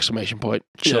Beware! Exclamation point.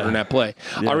 Children at Play.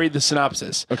 Yeah. I'll read the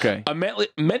synopsis. Okay. A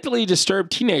mentally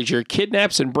disturbed teenager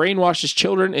kidnaps and brainwashes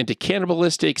children into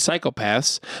cannibalistic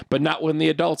psychopaths, but not when the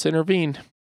adults intervene.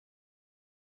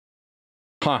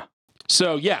 Huh.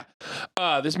 So yeah,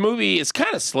 this movie is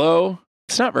kind of slow.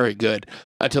 It's not very good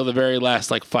until the very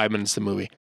last 5 minutes of the movie.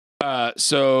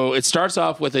 So it starts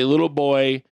off with a little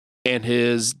boy and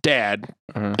his dad,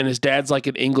 Uh-huh. and his dad's like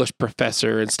an English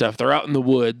professor and stuff. They're out in the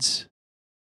woods,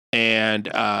 and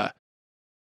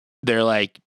they're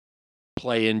like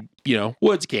playing,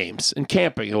 woods games and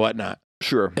camping and whatnot.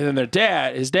 Sure. And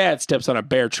then his dad steps on a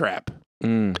bear trap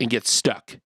and gets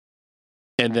stuck.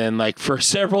 And then for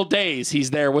several days,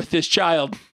 he's there with this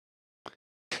child.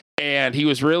 And he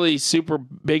was really super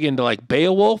big into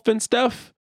Beowulf and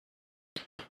stuff.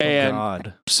 And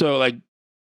God. so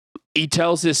he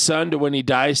tells his son to when he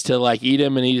dies to eat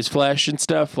him and eat his flesh and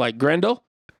stuff, like Grendel.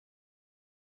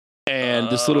 And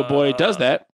this little boy does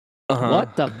that Uh-huh.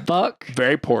 What the fuck?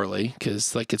 very poorly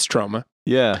because it's trauma.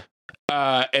 Yeah.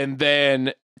 And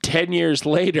then 10 years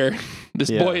later, this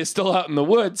Yeah. boy is still out in the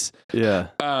woods. Yeah.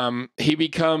 He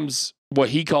becomes what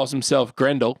he calls himself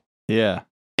Grendel. Yeah.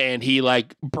 And he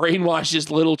brainwashes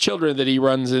little children that he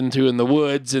runs into in the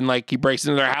woods, and he breaks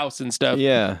into their house and stuff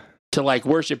Yeah. to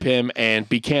worship him and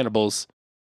be cannibals.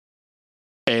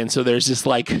 And so there's this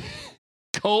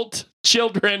cult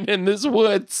children in this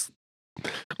woods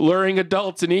luring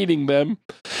adults and eating them.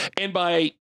 And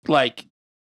by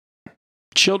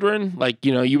children,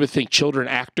 you would think children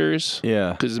actors.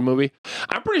 Yeah. Because it's a movie.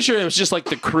 I'm pretty sure it was just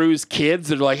the crew's kids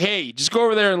that are hey, just go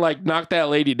over there and knock that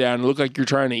lady down and look like you're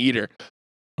trying to eat her.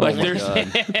 Oh my there's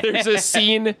God. there's a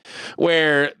scene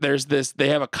where they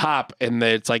have a cop and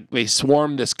it's they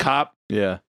swarm this cop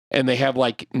Yeah. and they have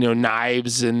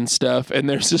knives and stuff, and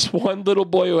there's this one little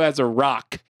boy who has a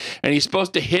rock and he's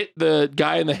supposed to hit the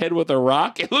guy in the head with a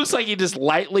rock. It looks like he just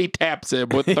lightly taps him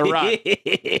with the rock.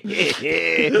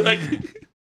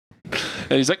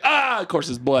 And he's like, of course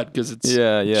it's blood because it's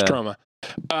Yeah. trauma.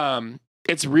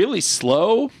 It's really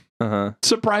slow, Uh-huh.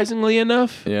 surprisingly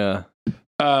enough. Yeah.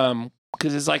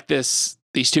 Because it's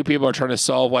these two people are trying to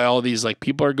solve why all these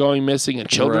people are going missing and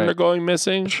children Right. are going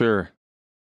missing. Sure.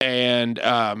 And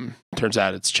turns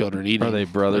out it's children eating. Are they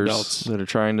brothers adults. that are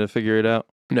trying to figure it out?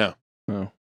 No.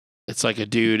 Oh. It's a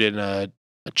dude and a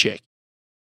chick.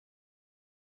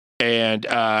 And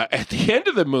at the end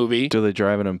of the movie, Do they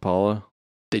drive an Impala?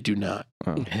 they do not.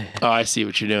 Oh. Oh, I see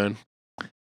what you're doing.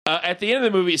 At the end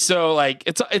of the movie, so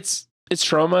it's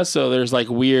trauma, so there's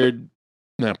weird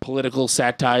political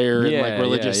satire Yeah, and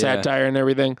religious yeah. satire and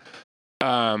everything.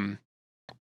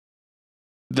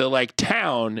 The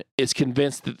town is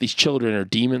convinced that these children are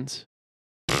demons.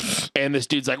 And this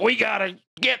dude's we gotta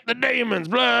get the demons,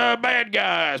 blah, bad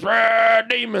guys, blah,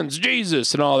 demons,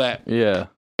 Jesus, and all that. Yeah.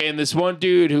 And this one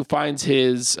dude who finds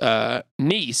his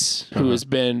niece, who Uh-huh. has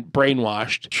been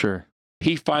brainwashed, Sure.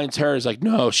 he finds her, is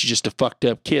no, she's just a fucked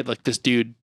up kid. This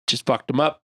dude just fucked him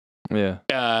up.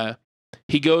 Yeah.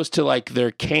 He goes to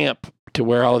their camp to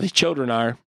where all these children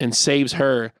are and saves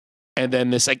her and then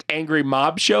this like angry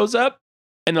mob shows up,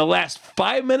 and the last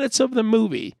 5 minutes of the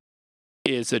movie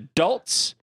is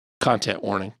adults, content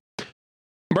warning,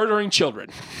 murdering children.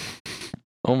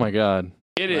 Oh my god.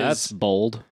 That's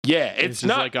bold. Yeah, It's just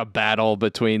not like a battle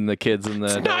between the kids and the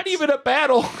it's adults. not even a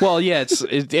battle. Well, yeah,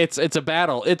 it's a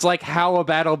battle. It's like how a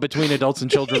battle between adults and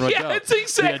children would Yeah, go. it's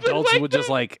exactly The adults like would that. just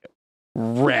like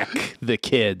wreck the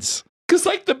kids. Because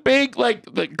like the big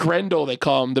like the Grendel they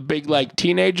call him, the big like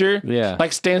teenager, Yeah.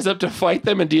 like stands up to fight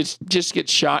them and just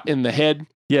gets shot in the head.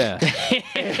 Yeah.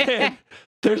 And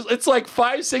it's like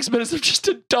 5-6 minutes of just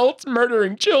adults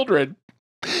murdering children.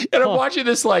 And I'm watching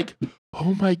this like,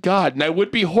 oh my god! And I would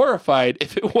be horrified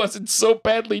if it wasn't so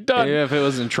badly done. Yeah, if it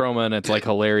was in Troma and it's like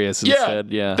hilarious Yeah.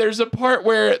 instead. Yeah. There's a part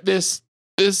where this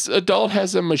adult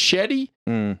has a machete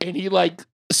Mm. and he like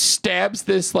stabs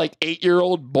this like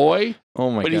 8-year-old boy,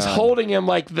 Oh my but god. he's holding him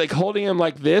like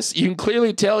this. You can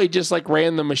clearly tell he just like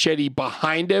ran the machete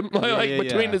behind him, like yeah,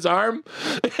 between yeah. his arm,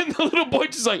 and the little boy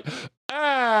just like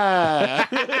ah,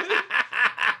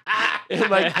 and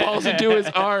like falls into his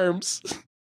arms.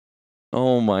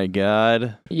 Oh my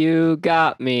god. You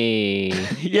got me.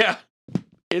 Yeah,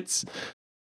 it's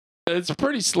a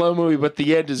pretty slow movie, but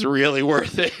the end is really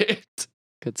worth it.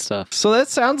 Good stuff. So that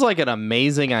sounds like an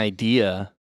amazing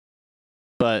idea.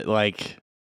 But like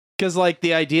cuz like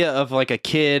the idea of like a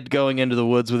kid going into the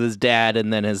woods with his dad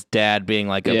and then his dad being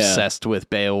like Yeah. obsessed with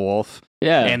Beowulf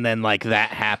Yeah. and then like that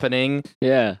happening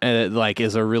yeah. and it like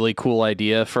is a really cool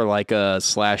idea for like a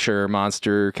slasher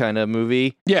monster kind of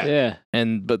movie. Yeah, Yeah.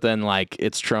 But then like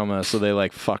it's Troma, so they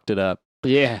like fucked it up.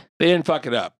 Yeah. they didn't fuck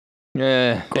it up.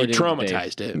 Yeah. They According to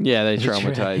traumatized it. Yeah, they That's right.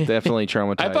 traumatized. Definitely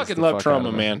traumatized. I fucking the love fuck out of Troma,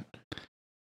 it. man.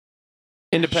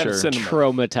 Independent Sure. cinema.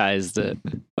 Traumatized it.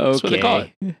 Okay. That's what they call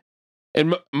it.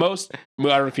 And most, I don't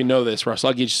know if you know this, Russ,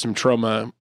 I'll give you some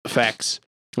Troma facts.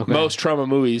 Okay. Most Troma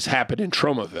movies happen in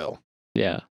Tromaville,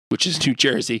 Yeah. which is New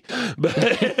Jersey. But,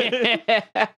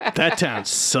 That town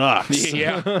sucks.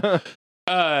 Yeah.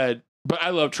 But I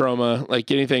love Troma.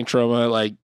 Like anything Troma,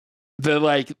 like the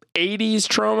like 80s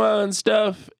Troma and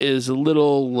stuff is a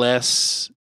little less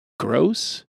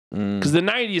gross. Mm. Because the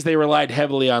 90s, they relied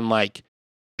heavily on like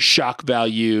shock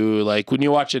value. Like when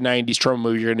you watch a 90s Troma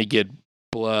movie, you're going to get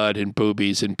blood and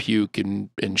boobies and puke and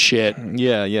shit.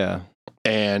 Yeah, yeah.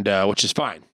 And which is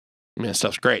fine. I mean, that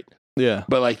stuff's great. Yeah.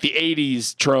 But like the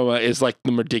 80s Troma is like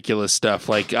the ridiculous stuff.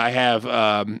 Like I have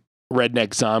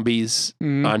Redneck Zombies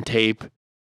on tape.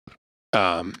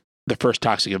 The first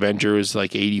Toxic Avenger was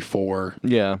like 84.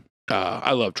 Yeah.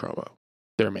 I love Troma.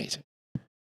 They're amazing.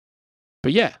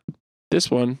 But yeah,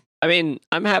 this one. I mean,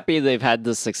 I'm happy they've had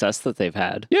the success that they've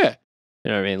had. Yeah.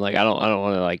 You know what I mean? Like, I don't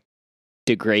want to like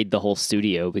degrade the whole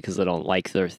studio because I don't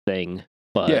like their thing.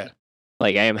 But Yeah.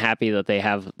 like, I am happy that they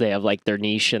have like their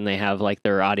niche and they have like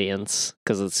their audience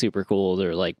because it's super cool.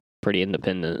 They're like pretty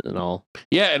independent and all.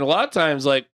 Yeah. And a lot of times,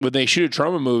 like when they shoot a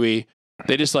Troma movie,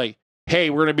 they just like, hey,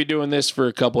 we're going to be doing this for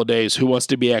a couple of days. Who wants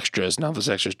to be extras? Now, those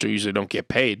extras usually don't get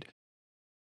paid.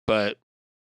 But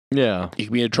Yeah. you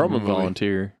can be in a Troma movie.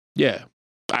 Volunteer. Yeah.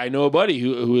 I know a buddy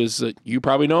who is, you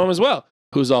probably know him as well,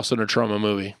 who's also in a Troma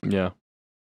movie. Yeah.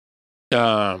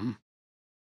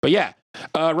 But yeah,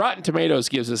 Rotten Tomatoes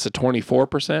gives us a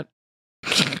 24%.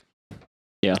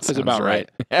 Yeah. That's about right.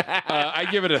 I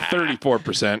give it a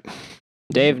 34%.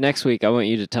 Dave, next week, I want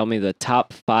you to tell me the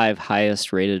top 5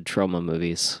 highest rated Troma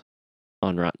movies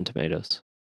on Rotten Tomatoes.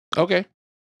 Okay.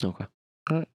 Okay.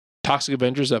 All right. Toxic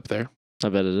Avenger's up there. I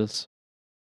bet it is.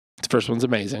 The first one's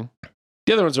amazing.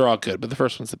 The other ones are all good, but the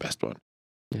first one's the best one.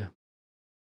 Yeah.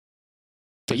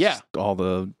 But yeah. All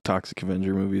the Toxic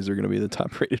Avenger movies are going to be the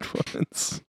top rated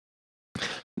ones.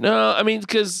 No, I mean,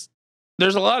 because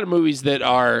there's a lot of movies that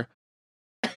are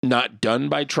not done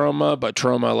by Troma, but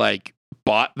Troma, like,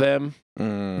 bought them.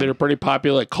 That are pretty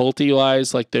popular, like culty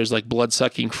wise. Like there's like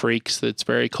Blood-Sucking Freaks that's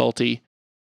very culty.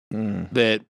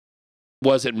 That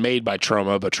wasn't made by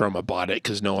Troma, but Troma bought it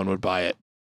because no one would buy it.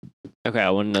 Okay,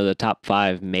 I want to know the top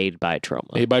 5 made by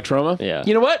Troma. Made by Troma? Yeah.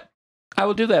 You know what? I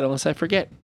will do that unless I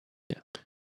forget. Yeah.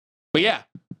 But yeah.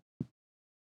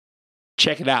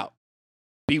 Check it out.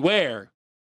 Beware.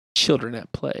 Children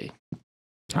at play.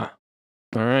 All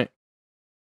right.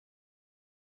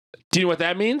 Do you know what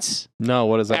that means? No,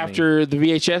 what does that After the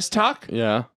VHS talk? mean?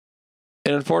 Yeah.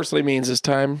 It unfortunately means it's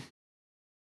time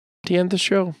to end the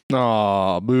show.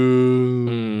 Aw,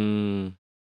 boo.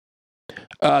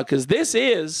 Because this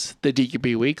is the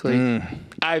DQP Weekly.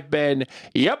 I've been,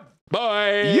 yep,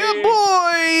 boy. Yeah,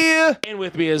 boy. And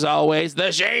with me, as always,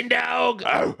 the Shane Dog,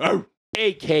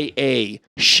 a.k.a.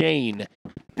 Shane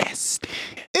Nasty.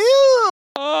 Ew.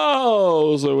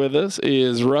 Also with us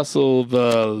is Russell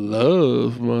the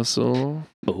Love Muscle,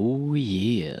 Oh,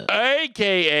 yeah.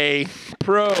 a.k.a.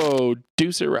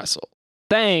 Producer Russell.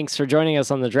 Thanks for joining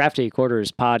us on the Drafty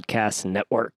Quarters Podcast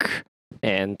Network.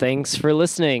 And thanks for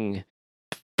listening.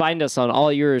 Find us on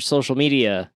all your social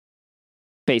media.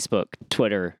 Facebook,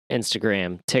 Twitter,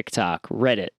 Instagram, TikTok,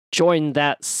 Reddit. Join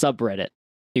that subreddit.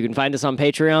 You can find us on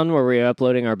Patreon, where we are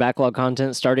uploading our backlog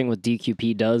content, starting with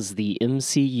DQP Does the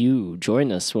MCU.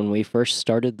 Join us when we first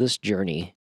started this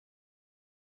journey.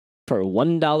 For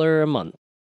 $1 a month.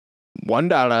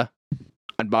 $1.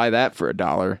 I'd buy that for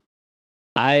 $1.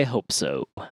 I hope so.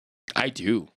 I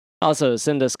do. Also,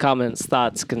 send us comments,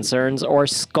 thoughts, concerns, or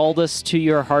scald us to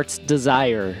your heart's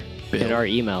desire in our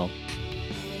email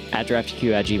at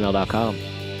draftyq@gmail.com.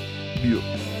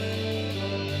 Yeah.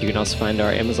 You can also find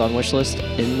our Amazon wish list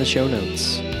in the show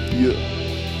notes. Yeah.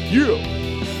 Yeah.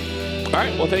 All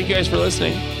right. Well, thank you guys for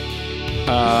listening.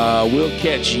 We'll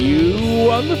catch you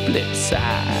on the flip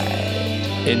side.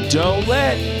 And don't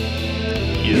let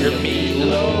your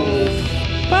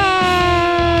meatloaf.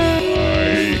 Bye.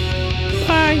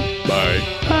 Bye. Bye.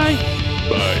 Bye.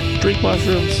 Bye. Drink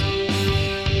mushrooms.